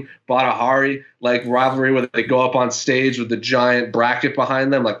Overeem Badahari rivalry where they go up on stage with the giant bracket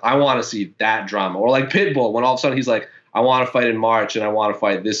behind them. I want to see that drama. Or Pitbull when all of a sudden he's I want to fight in March and I want to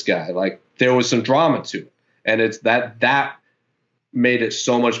fight this guy. There was some drama to it. And it's that made it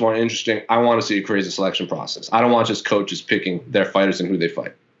so much more interesting. I want to see a crazy selection process. I don't want just coaches picking their fighters and who they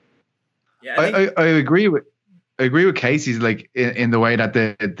fight. Yeah, I agree with Casey's in the way that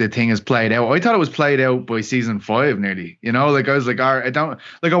the thing is played out. I thought it was played out by season 5 nearly. I was all right, I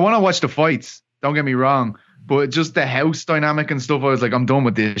want to watch the fights. Don't get me wrong, but just the house dynamic and stuff. I was I'm done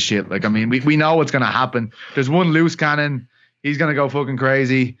with this shit. We know what's gonna happen. There's one loose cannon. He's gonna go fucking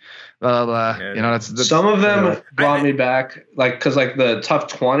crazy. Blah blah blah. Yeah. That's some of them brought me back. Because the Tough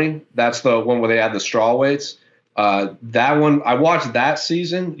 20. That's the one where they had the straw weights. That one I watched that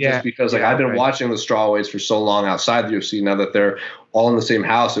season just because I've been watching the strawweights for so long outside the UFC now that they're all in the same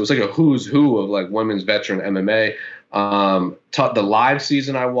house. It was a who's who of women's veteran MMA. The live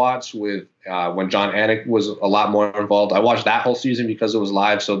season I watched with when John Anik was a lot more involved. I watched that whole season because it was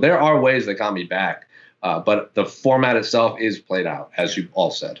live. So there are ways that got me back. But the format itself is played out, as you all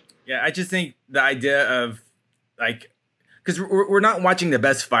said. Yeah, I just think the idea of because we're not watching the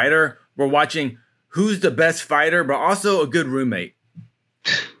best fighter, we're watching who's the best fighter, but also a good roommate.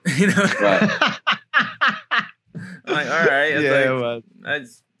 Right. All right.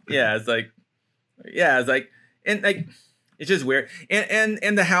 It's it's just weird.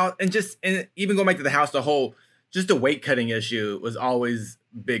 And the house, and even going back to the house, the whole just the weight cutting issue was always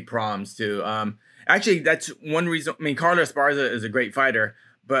big problems too. Actually, that's one reason. I mean, Carla Esparza is a great fighter,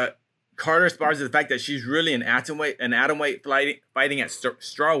 but Carla Esparza, the fact that she's really an atom weight fighting at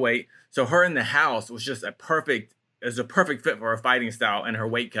straw weight. So her in the house was just a perfect fit for her fighting style and her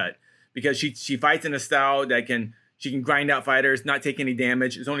weight cut, because she fights in a style that she can grind out fighters, not take any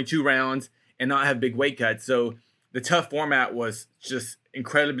damage. It's only 2 rounds and not have big weight cuts. So the tough format was just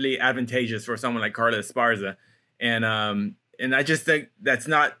incredibly advantageous for someone like Carla Esparza. And I just think that's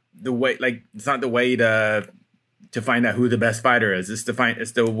not the way. Like, it's not the way to find out who the best fighter is. It's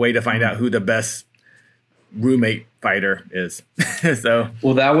the way to find out who the best roommate fighter is. So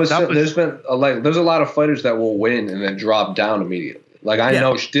there's a lot of fighters that will win and then drop down immediately. Like, I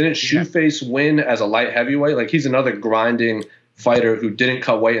know, didn't Shoeface win as a light heavyweight? Like, he's another grinding fighter who didn't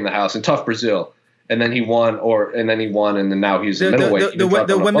cut weight in the house in Tough Brazil. And then he won, and then now he's a middleweight.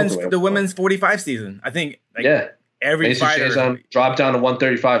 The women's 45 season, I think. Every Macy fighter Chiasson dropped down to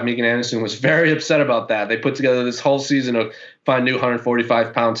 135. Megan Anderson was very upset about that. They put together this whole season of find new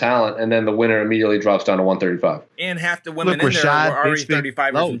 145-pound talent, and then the winner immediately drops down to 135. And half the women in there were already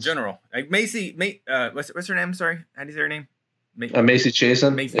 35ers in general. Like what's her name? Sorry, how do you say her name? Macy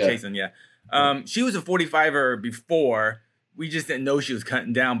Chiasson. Chiasson, yeah. She was a 45er before. We just didn't know she was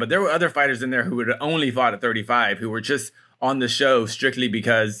cutting down. But there were other fighters in there who had only fought at 35, who were just on the show strictly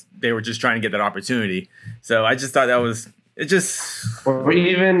because they were just trying to get that opportunity. So I just thought that was it. Just or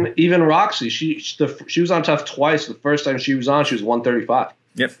even Roxy, she was on Tough twice. The first time she was on, she was 135.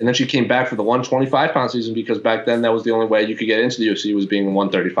 Yep. And then she came back for the 125-pound season, because back then that was the only way you could get into the UFC, was being a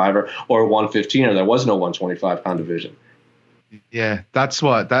 135er or a 115er. There was no 125-pound division. Yeah,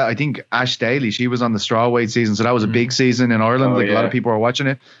 I think Ash Daly, she was on the strawweight season, so that was a big season in Ireland. A lot of people were watching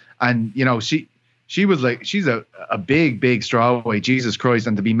it, and she was like, she's a big strawweight, Jesus Christ,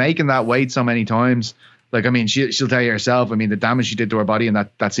 and to be making that weight so many times, like, I mean, she'll tell you herself, I mean, the damage she did to her body in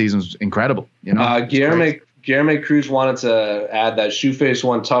that season was incredible. Guilherme Cruz wanted to add that Shoeface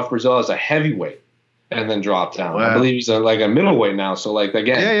won Tough Brazil as a heavyweight and then dropped down. Wow. I believe he's a middleweight now. So, like,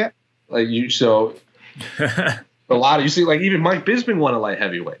 again, like a lot of, you see, like, even Mike Bisping won a light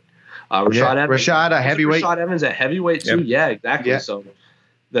heavyweight. Rashad a heavyweight. Rashad Evans a heavyweight too. Yep. Yeah, exactly. Yeah. So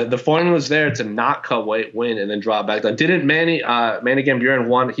the formula was there to not cut weight, win, and then drop back down. Didn't Manny Gamburin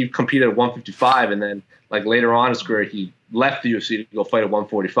won? He competed at 155, and then like later on in his career, he left the UFC to go fight at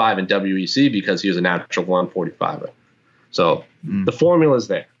 145 in WEC because he was a natural 145er. So the formula is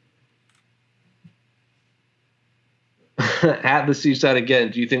there. At the Seaside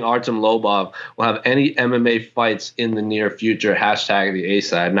again, do you think Artem Lobov will have any MMA fights in the near future? Hashtag the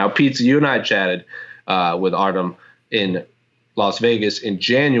A-side. Now, Pizza, you and I chatted with Artem in Las Vegas in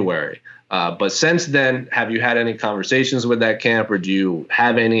January. But since then, have you had any conversations with that camp, or do you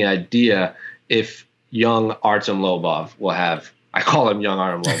have any idea if young Artem Lobov will have? I call him young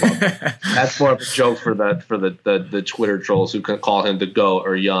Artem Lobov. That's more of a joke for the Twitter trolls who can call him the GOAT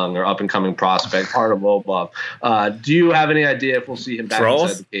or young or up and coming prospect Artem Lobov. Do you have any idea if we'll see him back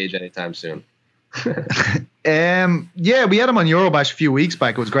inside the cage anytime soon? Yeah, we had him on Eurobash a few weeks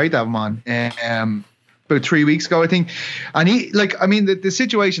back. It was great to have him on. About 3 weeks ago, I think. And he, like, I mean, the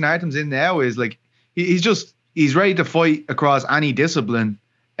situation Artem's in now is like he's ready to fight across any discipline,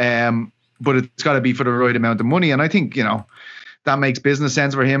 but it's got to be for the right amount of money. And I think that makes business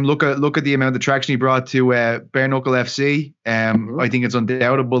sense for him. Look at the amount of traction he brought to Bare Knuckle FC. I think it's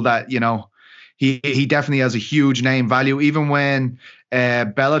undoubtable that he definitely has a huge name value. Even when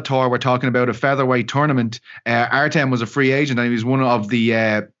Bellator were talking about a featherweight tournament, Artem was a free agent, and he was one of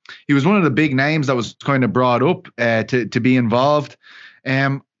the big names that was kind of brought up to be involved.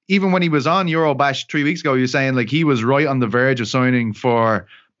 Even when he was on Eurobash 3 weeks ago, he was saying like he was right on the verge of signing for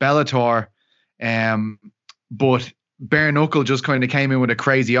Bellator, but Bare Knuckle just kind of came in with a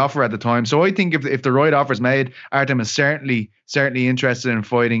crazy offer at the time. So I think if the right offer is made, Artem is certainly interested in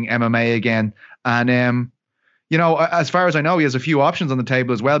fighting MMA again. And as far as I know, he has a few options on the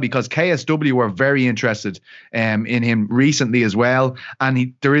table as well, because KSW were very interested in him recently as well.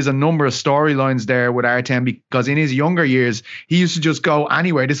 And there is a number of storylines there with Artem, because in his younger years, he used to just go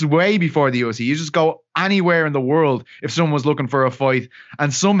anywhere. This is way before the UFC. He used to just go anywhere in the world if someone was looking for a fight.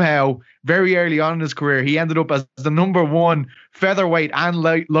 And somehow, very early on in his career, he ended up as the number one featherweight and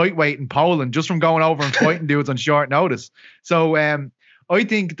lightweight in Poland, just from going over and fighting dudes on short notice. So, I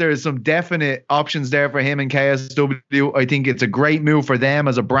think there's some definite options there for him in KSW. I think it's a great move for them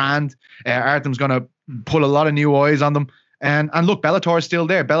as a brand. Artem's going to put a lot of new eyes on them. And look, Bellator is still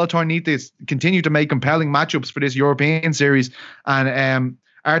there. Bellator need to continue to make compelling matchups for this European series. And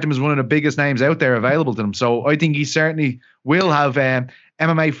Artem is one of the biggest names out there available to them. So I think he certainly will have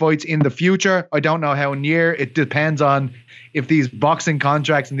MMA fights in the future. I don't know how near. It depends on if these boxing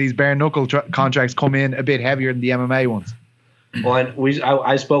contracts and these bare knuckle contracts come in a bit heavier than the MMA ones. Well,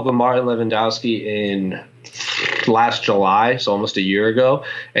 I spoke with Martin Lewandowski in last July, so almost a year ago,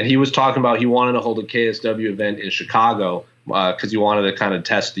 and he was talking about he wanted to hold a KSW event in Chicago because he wanted to kind of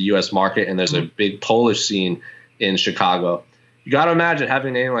test the U.S. market, and there's a big Polish scene in Chicago. You got to imagine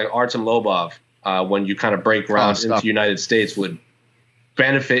having a name like Artem Lobov when you kind of break ground into the United States would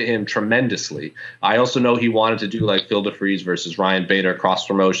benefit him tremendously. I also know he wanted to do like Phil DeFries versus Ryan Bader cross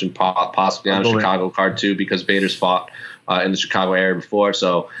promotion, possibly on a Chicago card too, because Bader's fought in the Chicago area before.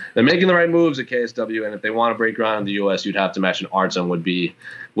 So they're making the right moves at KSW, and if they want to break ground in the U.S., you'd have to imagine Artem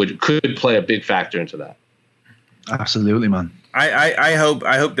could play a big factor into that. Absolutely, man. I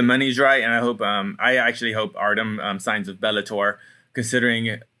hope the money's right, and I actually hope Artem signs with Bellator,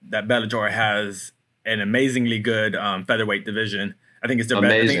 considering that Bellator has an amazingly good featherweight division. I think it's their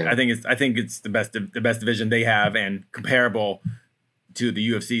best. I think it's the best division they have, and comparable to the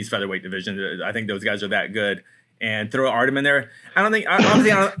UFC's featherweight division. I think those guys are that good. And throw Artem in there. I don't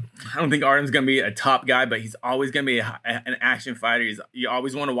think Artem's gonna be a top guy, but he's always gonna be an action fighter. You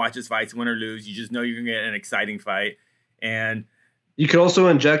always want to watch his fights, win or lose. You just know you're gonna get an exciting fight. And you could also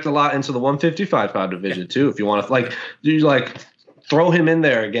inject a lot into the 155 pound division too, if you want to throw him in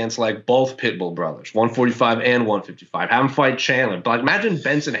there against like both Pitbull brothers, 145 and 155. Have him fight Chandler. But like, imagine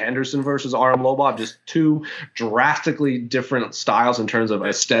Benson Henderson versus Artem Lobov, just two drastically different styles in terms of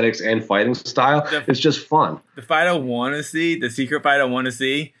aesthetics and fighting style. It's just fun. The fight I want to see, the secret fight I want to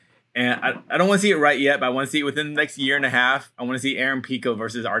see, and I don't want to see it right yet, but I want to see it within the next year and a half. I want to see Aaron Pico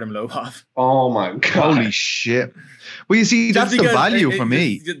versus Artem Lobov. Oh my God. Holy shit. Well, you see, that's the value for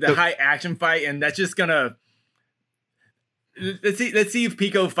me. The high action fight, and that's just gonna. Let's see if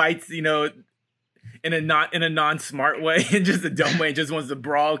Pico fights, in a non-smart way and just a dumb way and just wants to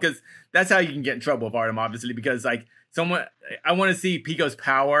brawl, because that's how you can get in trouble with Artem, obviously, because I want to see Pico's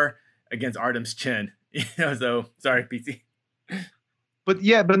power against Artem's chin. So sorry, PC. But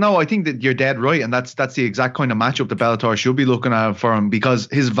no, I think that you're dead right, and that's the exact kind of matchup that Bellator should be looking at for him, because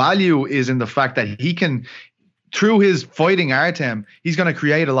his value is in the fact that he can, through his fighting Artem, he's going to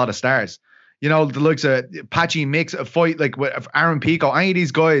create a lot of stars. The likes of Patchy Mix, a fight like with Aaron Pico, any of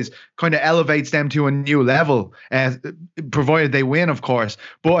these guys kind of elevates them to a new level, provided they win, of course.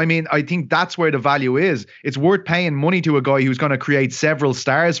 But I mean, I think that's where the value is. It's worth paying money to a guy who's going to create several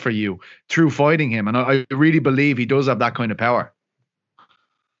stars for you through fighting him. And I really believe he does have that kind of power.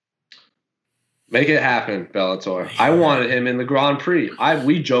 Make it happen, Bellator. I wanted him in the Grand Prix.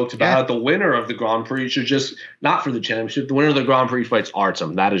 We joked about it. The winner of the Grand Prix should just, not for the championship, the winner of the Grand Prix fights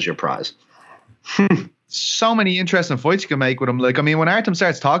Artem. That is your prize. So many interesting fights you can make with him. Like, I mean, when Artem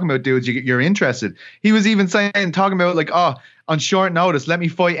starts talking about dudes, you're interested. He was even talking about like, on short notice, let me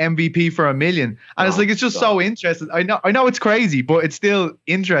fight MVP for $1 million. And it's like, it's just so interesting. I know it's crazy, but it's still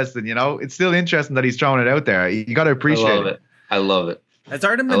interesting. It's still interesting that he's throwing it out there. You got to appreciate it. I love it. Has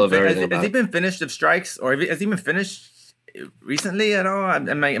Artem has he been finished of strikes, or has he been finished recently at all?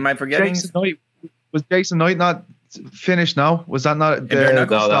 Am I forgetting? Was Jason Knight not finished now? Was that not the that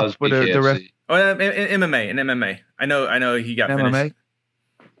was with the rest? Oh, in MMA. I know he got MMA? finished.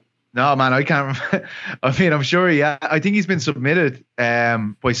 No, man, I can't remember. I mean, I'm sure I think he's been submitted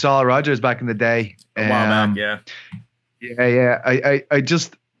by Saul Rogers back in the day. A while back, yeah. Yeah. I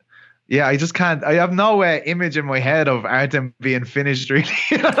just can't. I have no image in my head of Artem being finished, really.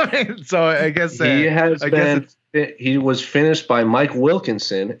 You know what I mean? So I guess he was finished by Mike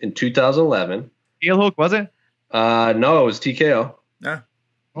Wilkinson in 2011. Heel hook, was it? No, it was TKO. Yeah.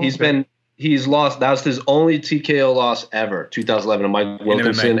 He's lost. That was his only TKO loss ever, 2011 to Mike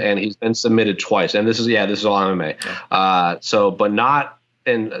Wilkinson, and he's been submitted twice. And this is all MMA. Yeah. But not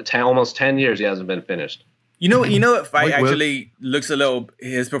in almost 10 years, he hasn't been finished. You know what fight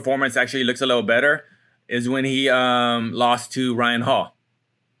his performance actually looks a little better is when he lost to Ryan Hall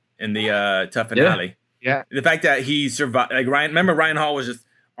in the tough finale. Yeah. The fact that he survived, like Ryan Hall was just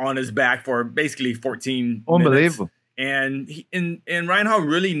on his back for basically 14 Unbelievable. minutes. And Ryan Hall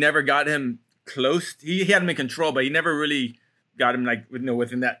really never got him close. He had him in control, but he never really got him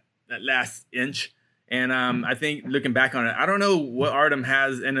within that last inch. And I think looking back on it, I don't know what Artem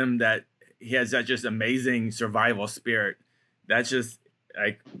has in him that he has that just amazing survival spirit. That's just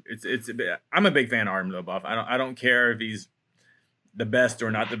like I'm a big fan of Artem Lobov. I don't care if he's the best or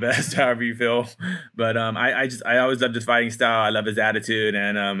not the best, however you feel. But I always love his fighting style. I love his attitude,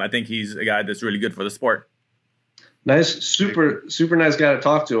 and I think he's a guy that's really good for the sport. Nice, super nice guy to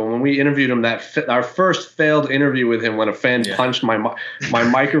talk to. And when we interviewed him, our first failed interview with him, when a fan punched my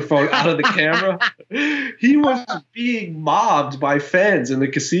microphone out of the camera, he was being mobbed by fans in the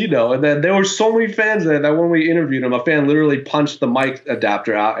casino. And then there were so many fans there that when we interviewed him, a fan literally punched the mic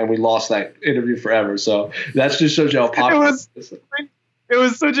adapter out, and we lost that interview forever. So that just shows you how popular it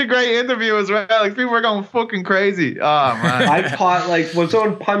was such a great interview as well. Like, people were going fucking crazy. Oh man! I caught, like, when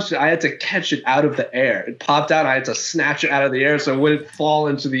someone punched it, I had to catch it out of the air. It popped out. I had to snatch it out of the air so it wouldn't fall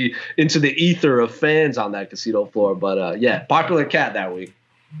into the ether of fans on that casino floor. But yeah, popular cat that week.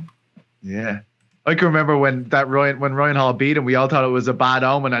 Yeah, I can remember when Ryan Hall beat him. We all thought it was a bad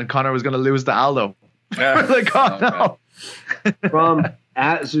omen, and Connor was going to lose to Aldo. Yeah. We're like, oh no. From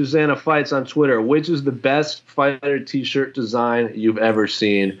at Susanna Fights on Twitter, which is the best fighter t-shirt design you've ever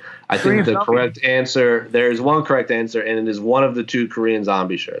seen? I think the correct answer, there is one correct answer, and it is one of the two Korean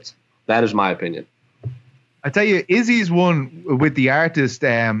Zombie shirts. That is my opinion. I tell you, Izzy's one with the artist,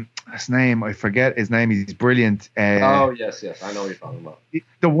 his name, I forget his name. He's brilliant. Oh yes, I know what you're talking about.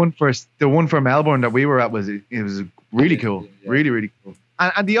 The one for Melbourne that we were at was really cool, really cool.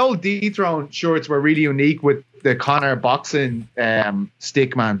 And the old Dethrone shirts were really unique with the Connor boxing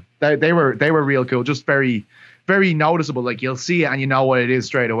stick, man. They were real cool, just very, very noticeable. Like, you'll see it and you know what it is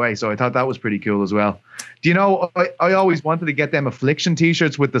straight away. So I thought that was pretty cool as well. Do you know, I always wanted to get them Affliction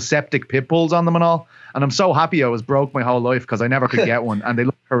t-shirts with the septic pit bulls on them and all. And I'm so happy I was broke my whole life because I never could get one. And they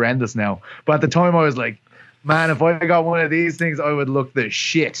look horrendous now. But at the time I was like, man, if I got one of these things, I would look the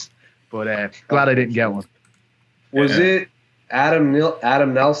shit. But glad I didn't get one. Was it Adam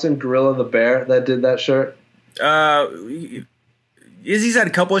Nelson, Gorilla the Bear, that did that shirt? Izzy's had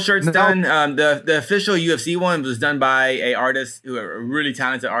a couple of shirts done. The official UFC one was done by a really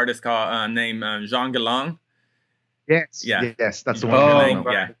talented artist called named Jean Galong. Yes, that's the one.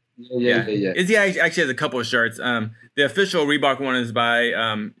 Yeah. Izzy actually has a couple of shirts. The official Reebok one is by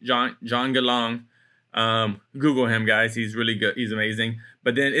Jean Galong. Google him, guys. He's really good. He's amazing.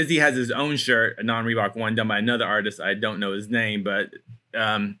 But then Izzy has his own shirt, a non-Reebok one, done by another artist. I don't know his name, but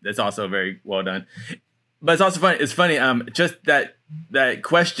that's also very well done. But it's also funny. It's funny. Just that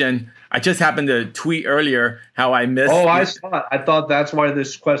question. I just happened to tweet earlier how I missed. Oh, I saw it. I thought that's where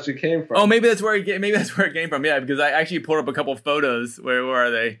this question came from. Oh, maybe that's where it came from. Yeah, because I actually pulled up a couple of photos. Where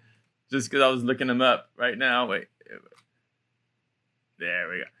are they? Just because I was looking them up right now. Wait. There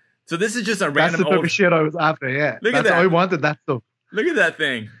we go. So this is just a random. That's the type of shit I was after. Yeah. Look at that. I wanted that stuff. Look at that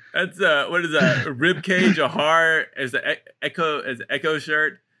thing. That's what is that? A rib cage, a heart, as an Echo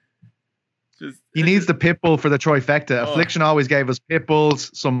shirt. He needs the Pitbull for the trifecta. Affliction always gave us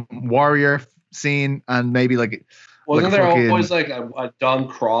Pitbulls, some warrior scene, and maybe like. Wasn't there always like a dumb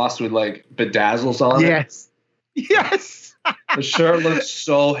cross with like bedazzles on it? Yes. The shirt looks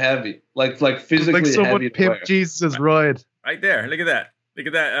so heavy, like physically like someone heavy. pimped Jesus' ride. Right there. Look at that. Look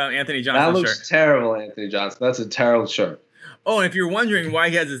at that Anthony Johnson shirt. That looks shirt. terrible, Anthony Johnson. That's a terrible shirt. Oh, and if you're wondering why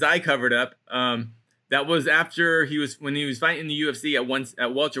he has his eye covered up, that was after when he was fighting in the UFC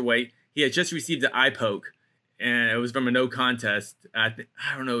at welterweight. He had just received an eye poke, and it was from a no contest. I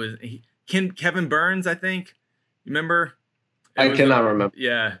don't know. Kevin Burns, I think. Remember? I cannot remember.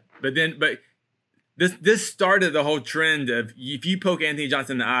 Yeah, but this started the whole trend of if you poke Anthony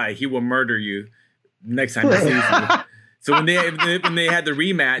Johnson in the eye, he will murder you next time he sees you. So when they had the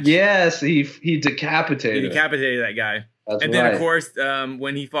rematch, yes, he decapitated. He decapitated that guy. That's and right. Then of course,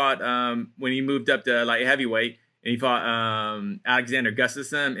 when he fought, when he moved up to light heavyweight, and he fought Alexander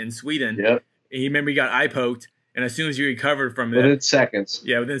Gustafsson in Sweden. Yep. And he got eye poked, and as soon as he recovered from it, within seconds,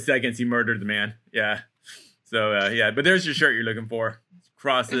 he murdered the man. Yeah. So but there's your shirt you're looking for.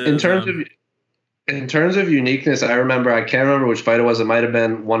 Crosses. In terms of uniqueness, I can't remember which fight it was. It might have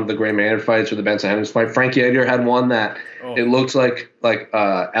been one of the Gray Maynard fights or the Benson Henderson fight. Frankie Edgar had one that it looks like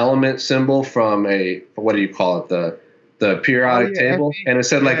element symbol from what do you call it? The periodic table, and it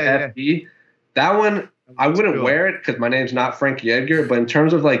said FB. That one, I wouldn't wear it because my name's not Frankie Edgar. But in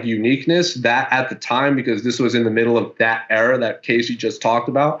terms of like uniqueness, that at the time, because this was in the middle of that era that Casey just talked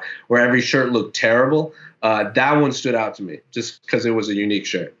about, where every shirt looked terrible. That one stood out to me just because it was a unique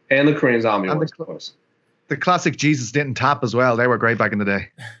shirt. And the Korean Zombie ones, of course. The classic Jesus didn't tap as well. They were great back in the day.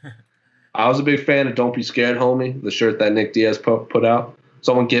 I was a big fan of Don't Be Scared, Homie, the shirt that Nick Diaz put out.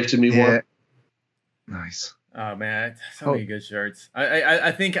 Someone gifted me one. Nice. Oh man, so many good shirts.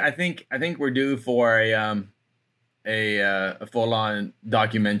 I think we're due for a full-on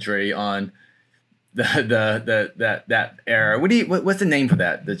documentary on that era. What's the name for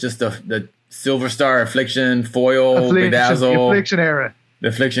that? The Silver Star Affliction foil bedazzle Affliction era. The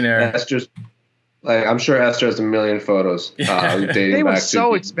Affliction era. That's just like I'm sure Esther has a million photos. Dating they were back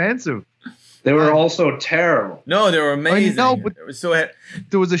so expensive. They were also terrible. No, they were amazing. I know, but They were so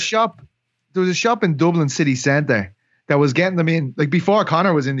there was a shop in Dublin city centre that was getting them in, like before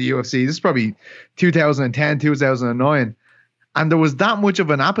Conor was in the UFC. This is probably 2010, 2009. And there was that much of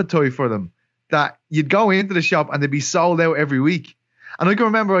an appetite for them that you'd go into the shop and they'd be sold out every week. And I can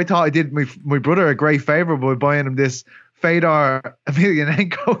remember I thought I did my brother a great favour by buying him this Fedor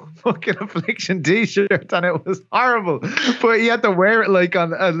Emelianenko fucking Affliction t-shirt, and it was horrible. But he had to wear it like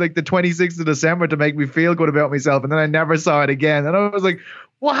on like the 26th of December to make me feel good about myself, and then I never saw it again. And I was like,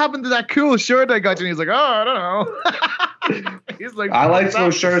 what happened to that cool shirt I got you? And he was like, oh, I don't know. He's like, I liked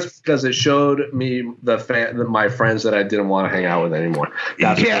those shirts because it showed me my friends that I didn't want to hang out with anymore.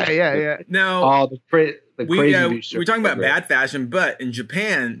 Yeah. Now, the crazy we're talking about bad fashion, but in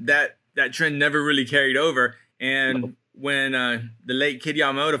Japan, that trend never really carried over. And when the late Kid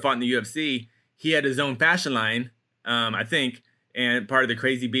Yamamoto fought in the UFC, he had his own fashion line, I think, and part of the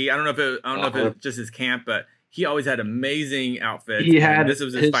Crazy B. I don't know if it was just his camp, but he always had amazing outfits. This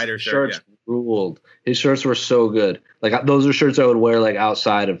was his fighter shirt. Shirts ruled. His shirts were so good. Like those are shirts I would wear like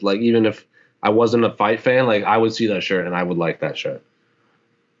outside of like, even if I wasn't a fight fan, like I would see that shirt and I would like that shirt.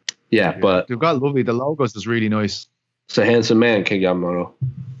 Yeah, but they've got lovely. The logos is really nice. It's a handsome man, Kid Yamamoto. All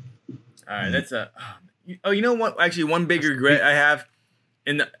right, that's a. Oh, you know what? Actually, one big regret I have,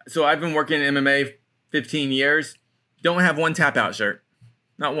 so I've been working in MMA 15 years. Don't have one tap out shirt,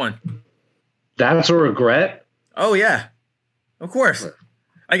 not one. That's a regret? Oh yeah, of course.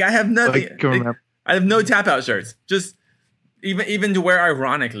 Like I have nothing. I have no tap out shirts. Just even to wear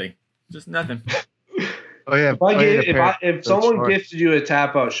ironically, just nothing. Oh yeah. If someone gifted you a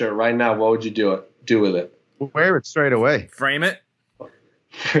tap out shirt right now, what would you do with it? Wear it straight away. Frame it.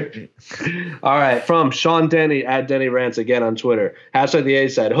 All right, from Sean Denny at Denny Rants again on Twitter. Hashtag the A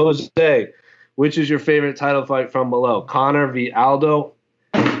side. Jose, which is your favorite title fight from below? Conor v. Aldo.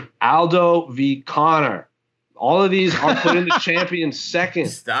 Aldo v. Conor. All of these are put in the champion second.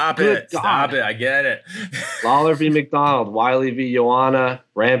 Stop it. I get it. Lawler v. McDonald. Wiley v. Joanna.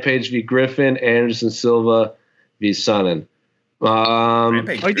 Rampage v. Griffin. Anderson Silva v. Sonnen. I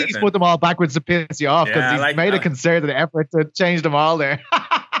think he's put them all backwards to piss you off because he's made a concerted effort to change them all there.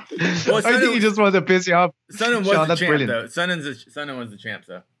 Well, I think he just wanted to piss you off. Sonnen was the champ, though. Sonnen was the champ,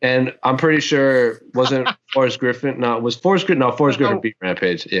 though. And I'm pretty sure wasn't Forrest Griffin? No, was Forrest Griffin? No, Forrest Griffin beat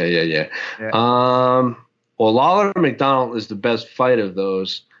Rampage. Yeah. Well, Lawler and McDonald is the best fight of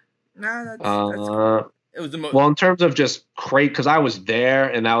those. Nah, it was the most. Well, in terms of just great, because I was there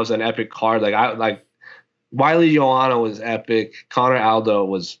and that was an epic card. Wiley Joanna was epic. Conor Aldo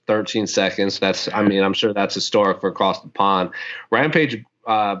was 13 seconds. I'm sure that's historic for across the pond. Rampage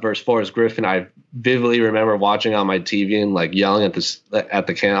versus Forrest Griffin, I vividly remember watching on my TV and like yelling at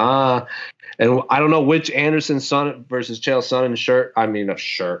the can. And I don't know which Anderson Sonnen versus Chael Sonnen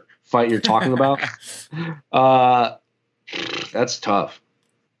fight you're talking about. That's tough.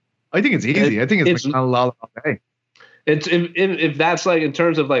 I think it's easy. I think it's McDonald all day. It's if that's like in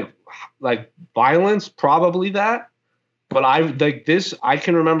terms of like violence, probably that. But I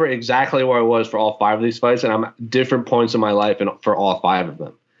can remember exactly where I was for all five of these fights, and I'm at different points in my life and for all five of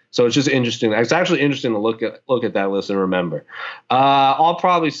them. So it's just interesting. It's actually interesting to look at that list and remember. I'll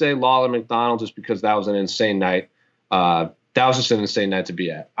probably say Lawler McDonald just because that was an insane night. That was just an insane night to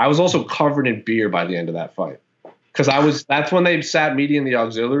be at. I was also covered in beer by the end of that fight because that's when they sat me in the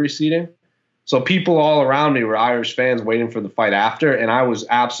auxiliary seating. So people all around me were Irish fans waiting for the fight after, and I was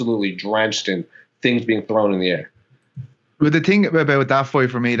absolutely drenched in things being thrown in the air. But the thing about that fight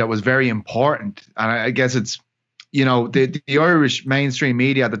for me that was very important, and I guess it's, the Irish mainstream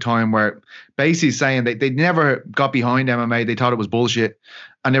media at the time were basically saying that they never got behind MMA. They thought it was bullshit.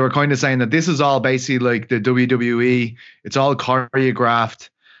 And they were kind of saying that this is all basically like the WWE. It's all choreographed.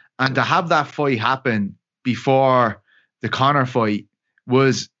 And to have that fight happen before the Conor fight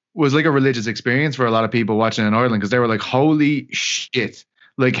was like a religious experience for a lot of people watching in Ireland, because they were like, holy shit.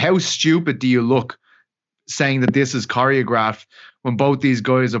 Like, how stupid do you look saying that this is choreographed when both these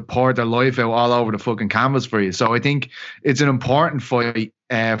guys have poured their life out all over the fucking canvas for you? So I think it's an important fight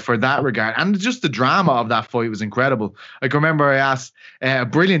for that regard. And just the drama of that fight was incredible. Like, I remember I asked a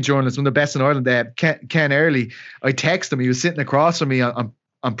brilliant journalist, one of the best in Ireland, Ken Early. I texted him. He was sitting across from me on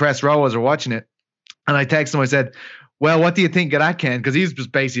press row as we're watching it. And I texted him. I said, well, what do you think of that, Ken? Because he's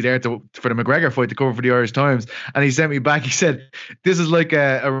just basically there for the McGregor fight to cover for the Irish Times. And he sent me back. He said, this is like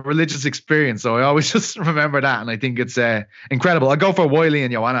a religious experience. So I always just remember that. And I think it's incredible. I'll go for Wiley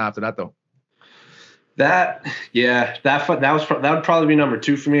and Joanna after that, though. That would probably be number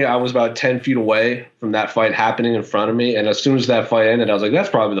two for me. I was about 10 feet away from that fight happening in front of me. And as soon as that fight ended, I was like, that's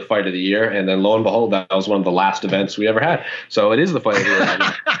probably the fight of the year. And then lo and behold, that was one of the last events we ever had. So it is the fight of the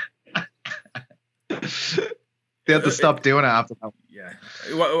year. They have to stop doing it after that. Yeah.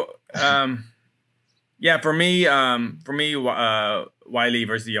 Well, yeah. For me, Wiley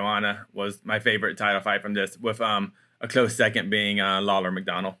versus Joanna was my favorite title fight from this, with a close second being Lawler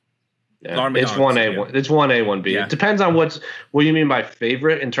McDonald. Yeah. It's 1A, it's 1A, 1B. Yeah. It depends on what you mean by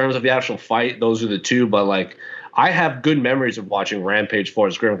favorite in terms of the actual fight. Those are the two, but like I have good memories of watching Rampage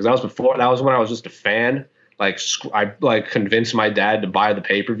Forrest Grimm because that was when I was just a fan. Like I like convinced my dad to buy the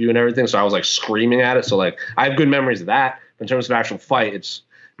pay-per-view and everything, so I was like screaming at it. So like I have good memories of that. But in terms of actual fight, it's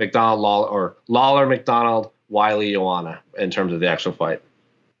Lawler McDonald, Wiley Joanna in terms of the actual fight.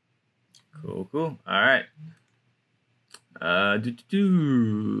 Cool. All right. What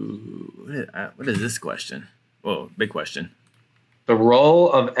is this question? Whoa, big question. The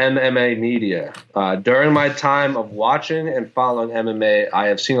role of MMA media. During my time of watching and following MMA, I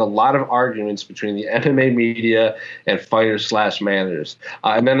have seen a lot of arguments between the MMA media and fighters/managers.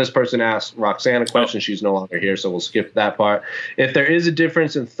 And then this person asked Roxanne a question. She's no longer here, so we'll skip that part. If there is a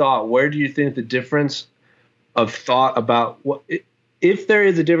difference in thought, where do you think the difference of thought about what? If there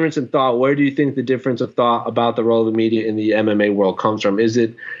is a difference in thought, where do you think the difference of thought about the role of the media in the MMA world comes from? Is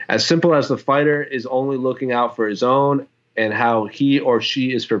it as simple as the fighter is only looking out for his own and how he or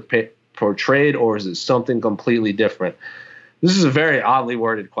she is portrayed, or is it something completely different? This is a very oddly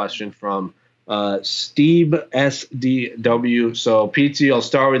worded question from Steve SDW. So, PT, I'll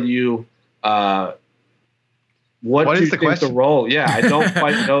start with you. What do you think question? The role? Yeah, I don't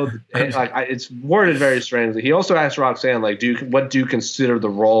quite know. It's worded very strangely. He also asked Roxanne, like, what do you consider the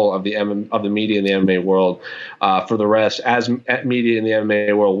role of the media in the MMA world? For the rest, as media in the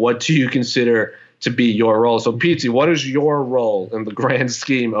MMA world, what do you consider to be your role? So, PT, what is your role in the grand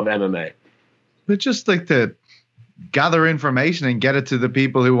scheme of MMA? It's just like to gather information and get it to the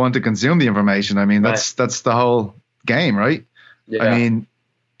people who want to consume the information. I mean, that's the whole game, right? Yeah. I mean,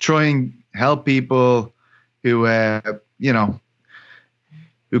 try and help people who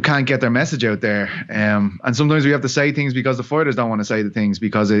who can't get their message out there. And sometimes we have to say things because the fighters don't want to say the things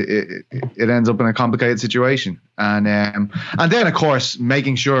because it ends up in a complicated situation. And then, of course,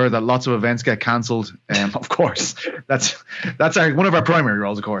 making sure that lots of events get cancelled. Of course, that's one of our primary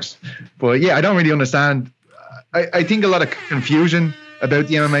roles, of course. But yeah, I don't really understand. I think a lot of confusion about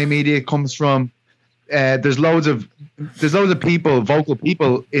the MMA media comes from there's loads of people, vocal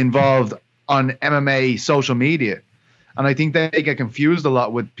people involved on MMA social media. And I think they get confused a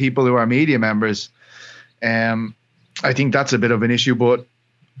lot with people who are media members. I think that's a bit of an issue. But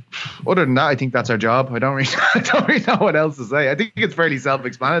other than that, I think that's our job. I don't really know what else to say. I think it's fairly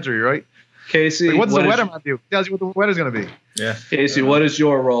self-explanatory, right? Casey, like, what does the weatherman do? He tells you what the weather's going to be. Yeah. Casey, what is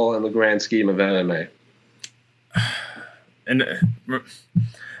your role in the grand scheme of MMA? And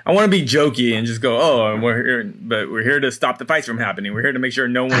I want to be jokey and just go, oh, and we're here to stop the fights from happening. We're here to make sure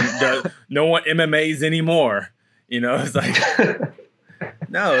no one MMAs anymore. You know, it's like,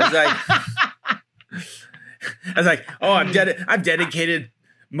 no, it's like, I was like, oh, I've dedicated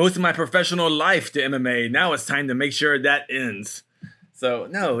most of my professional life to MMA. Now it's time to make sure that ends. So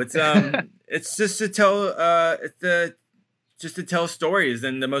no, it's just to tell, just to tell stories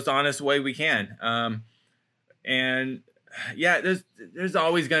in the most honest way we can. And yeah, there's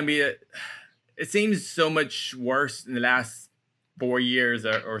always going to be it seems so much worse in the last 4 years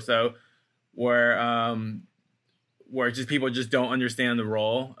or so, where just people just don't understand the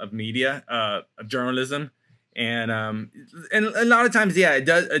role of media, of journalism. And a lot of times, yeah, it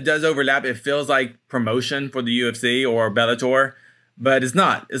does overlap. It feels like promotion for the UFC or Bellator, but it's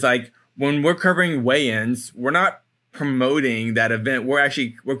not. It's like when we're covering weigh-ins, we're not promoting that event.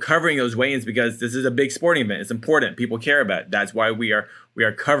 We're covering those weigh-ins because this is a big sporting event. It's important. People care about it. That's why we are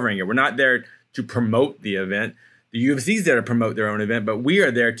covering it. We're not there to promote the event. The UFC is there to promote their own event, but we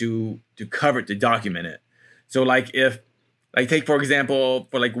are there to cover it, to document it. So take for example,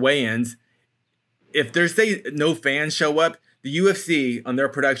 for like weigh-ins, if there's say no fans show up, the UFC on their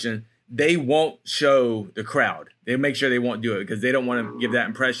production, they won't show the crowd. They make sure they won't do it because they don't want to give that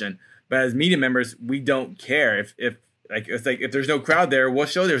impression. But as media members, we don't care if there's no crowd there, we'll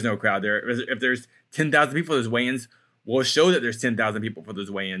show there's no crowd there. If there's 10,000 people for those weigh-ins, we'll show that there's 10,000 people for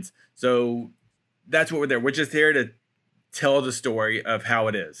those weigh-ins. So that's what we're there. We're just here to tell the story of how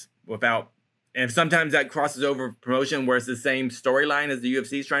it is and sometimes that crosses over promotion where it's the same storyline as the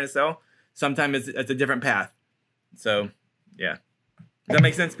UFC is trying to sell. Sometimes it's a different path. So, yeah. Does that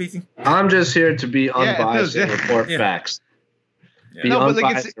make sense, PC? I'm just here to be unbiased and report facts. Yeah. Be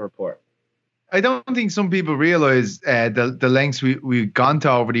unbiased and report. I don't think some people realize the lengths we've gone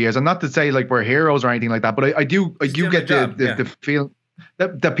to over the years. And not to say like we're heroes or anything like that, but I do get the feeling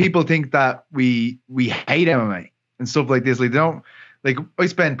that people think that we hate MMA and stuff like this. Like they don't like I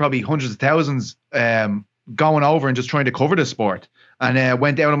spent probably hundreds of thousands going over and just trying to cover the sport, and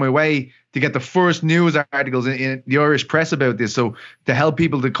went out of my way to get the first news articles in the Irish press about this, so to help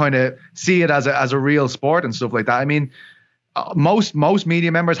people to kind of see it as a real sport and stuff like that. I mean, most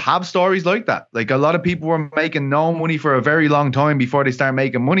media members have stories like that. Like, a lot of people were making no money for a very long time before they start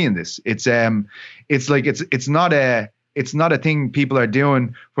making money in this. It's not a thing people are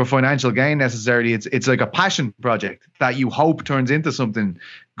doing for financial gain necessarily. It's like a passion project that you hope turns into something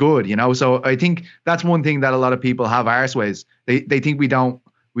good, you know. So I think that's one thing that a lot of people have arseways. They think we don't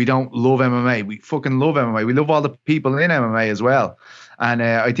love MMA. We fucking love MMA. We love all the people in MMA as well. And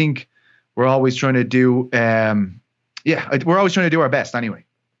I think we're always trying to do we're always trying to do our best anyway.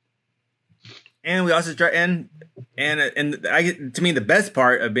 And we also try and to me, the best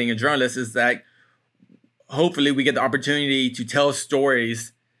part of being a journalist is that hopefully we get the opportunity to tell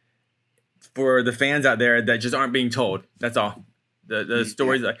stories for the fans out there that just aren't being told. That's all. The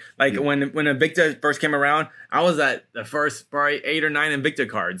stories like when Invicta first came around, I was at the first probably 8 or 9 Invicta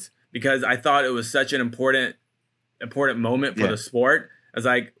cards because I thought it was such an important moment for the sport. I was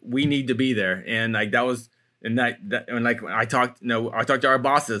like, we need to be there, and like that was. And like when I talked to our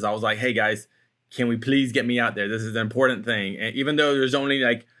bosses, I was like, hey guys, can we please get me out there? This is an important thing. And even though there's only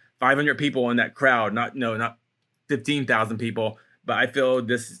like 500 people in that crowd, not 15,000 people, but I feel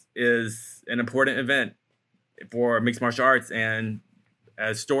this is an important event for mixed martial arts, and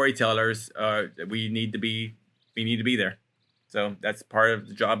as storytellers, we need to be there. So that's part of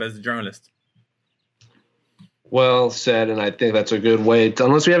the job as a journalist. Well said, and I think that's a good way.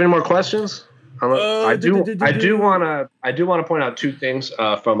 Unless we have any more questions. I do want to point out 2 things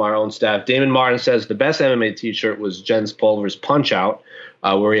from our own staff. Damon Martin says the best MMA T-shirt was Jens Pulver's Punch Out,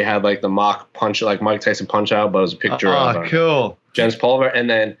 where he had like the mock punch, like Mike Tyson Punch Out, but it was a picture of cool Jens Pulver. And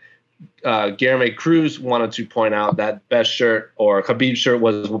then Guilherme Cruz wanted to point out that best shirt or Khabib shirt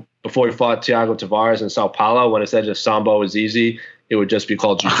was before he fought Thiago Tavares in Sao Paulo. When it said just Sambo is easy, it would just be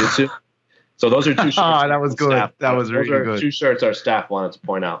called Jiu-Jitsu. So those are 2 shirts. That was good. Staff. That was really good. 2 shirts our staff wanted to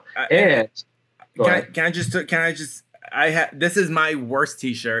point out. This is my worst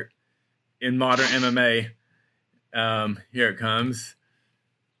T-shirt in modern MMA. Here it comes.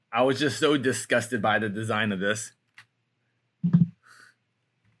 I was just so disgusted by the design of this.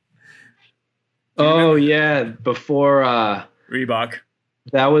 Oh yeah, before Reebok.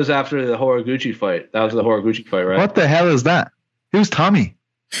 That was after the Horiguchi fight. That was the Horiguchi fight, right? What the hell is that? Who's Tommy?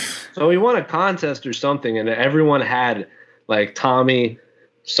 So he won a contest or something, and everyone had like Tommy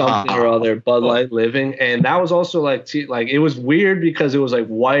something or other, Bud Light Living, and that was also like it was weird because it was like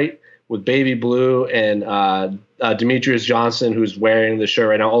white with baby blue, and Demetrius Johnson, who's wearing the shirt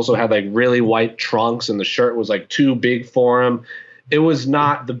right now, also had like really white trunks, and the shirt was like too big for him. It was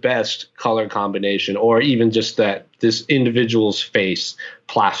not the best color combination, or even just that this individual's face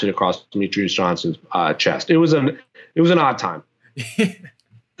plastered across Demetrius Johnson's chest. It was an odd time.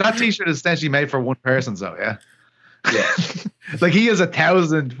 That T-shirt is essentially made for one person, though. Yeah. Yeah. Like, he has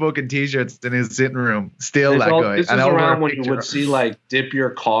 1,000 fucking T-shirts in his sitting room. Still, that guy. This is around when you would see like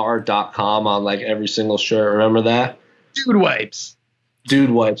dipyourcar.com on like every single shirt. Remember that? Dude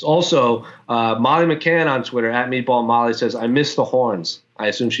wipes. Also, Molly McCann on Twitter at Meatball Molly says, "I miss the horns." I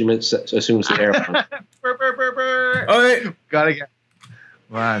assume she assumes the airplane. Burr, burr, burr, burr. Oh, wait. Gotta get.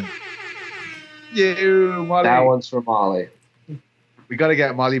 Man. You, Molly. That one's for Molly. We gotta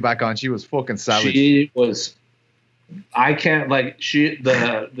get Molly back on. She was fucking savage. She was. I can't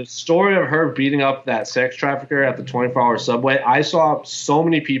the story of her beating up that sex trafficker at the 24-hour subway. I saw so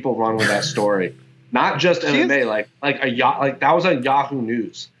many people run with that story, not just MMA. Like that was on Yahoo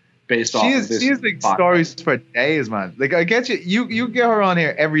News based off of this. She has like stories for days, man. Like, I get you. You get her on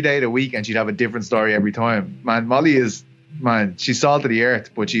here every day of the week, and she'd have a different story every time. Man, Molly is. Man, she's salt of the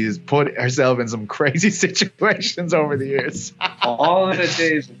earth, but she's put herself in some crazy situations over the years. All in a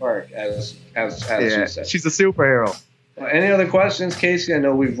day's work, as she said. She's a superhero. Any other questions, Casey? I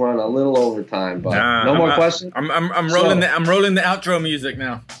know we've run a little over time, but no more questions. I'm rolling the outro music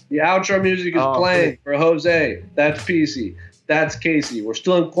now. The outro music is playing for Jose. That's PC. That's Casey. We're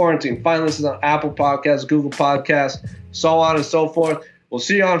still in quarantine. Find this on Apple Podcasts, Google Podcasts, so on and so forth. We'll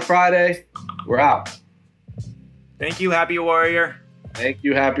see you on Friday. We're out. Thank you, Happy Warrior. Thank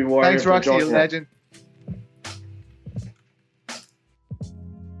you, Happy Warrior. Thanks, Roxy, you legend.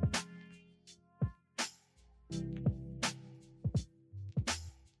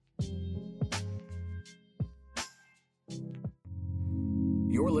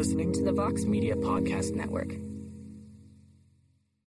 You're listening to the Vox Media Podcast Network.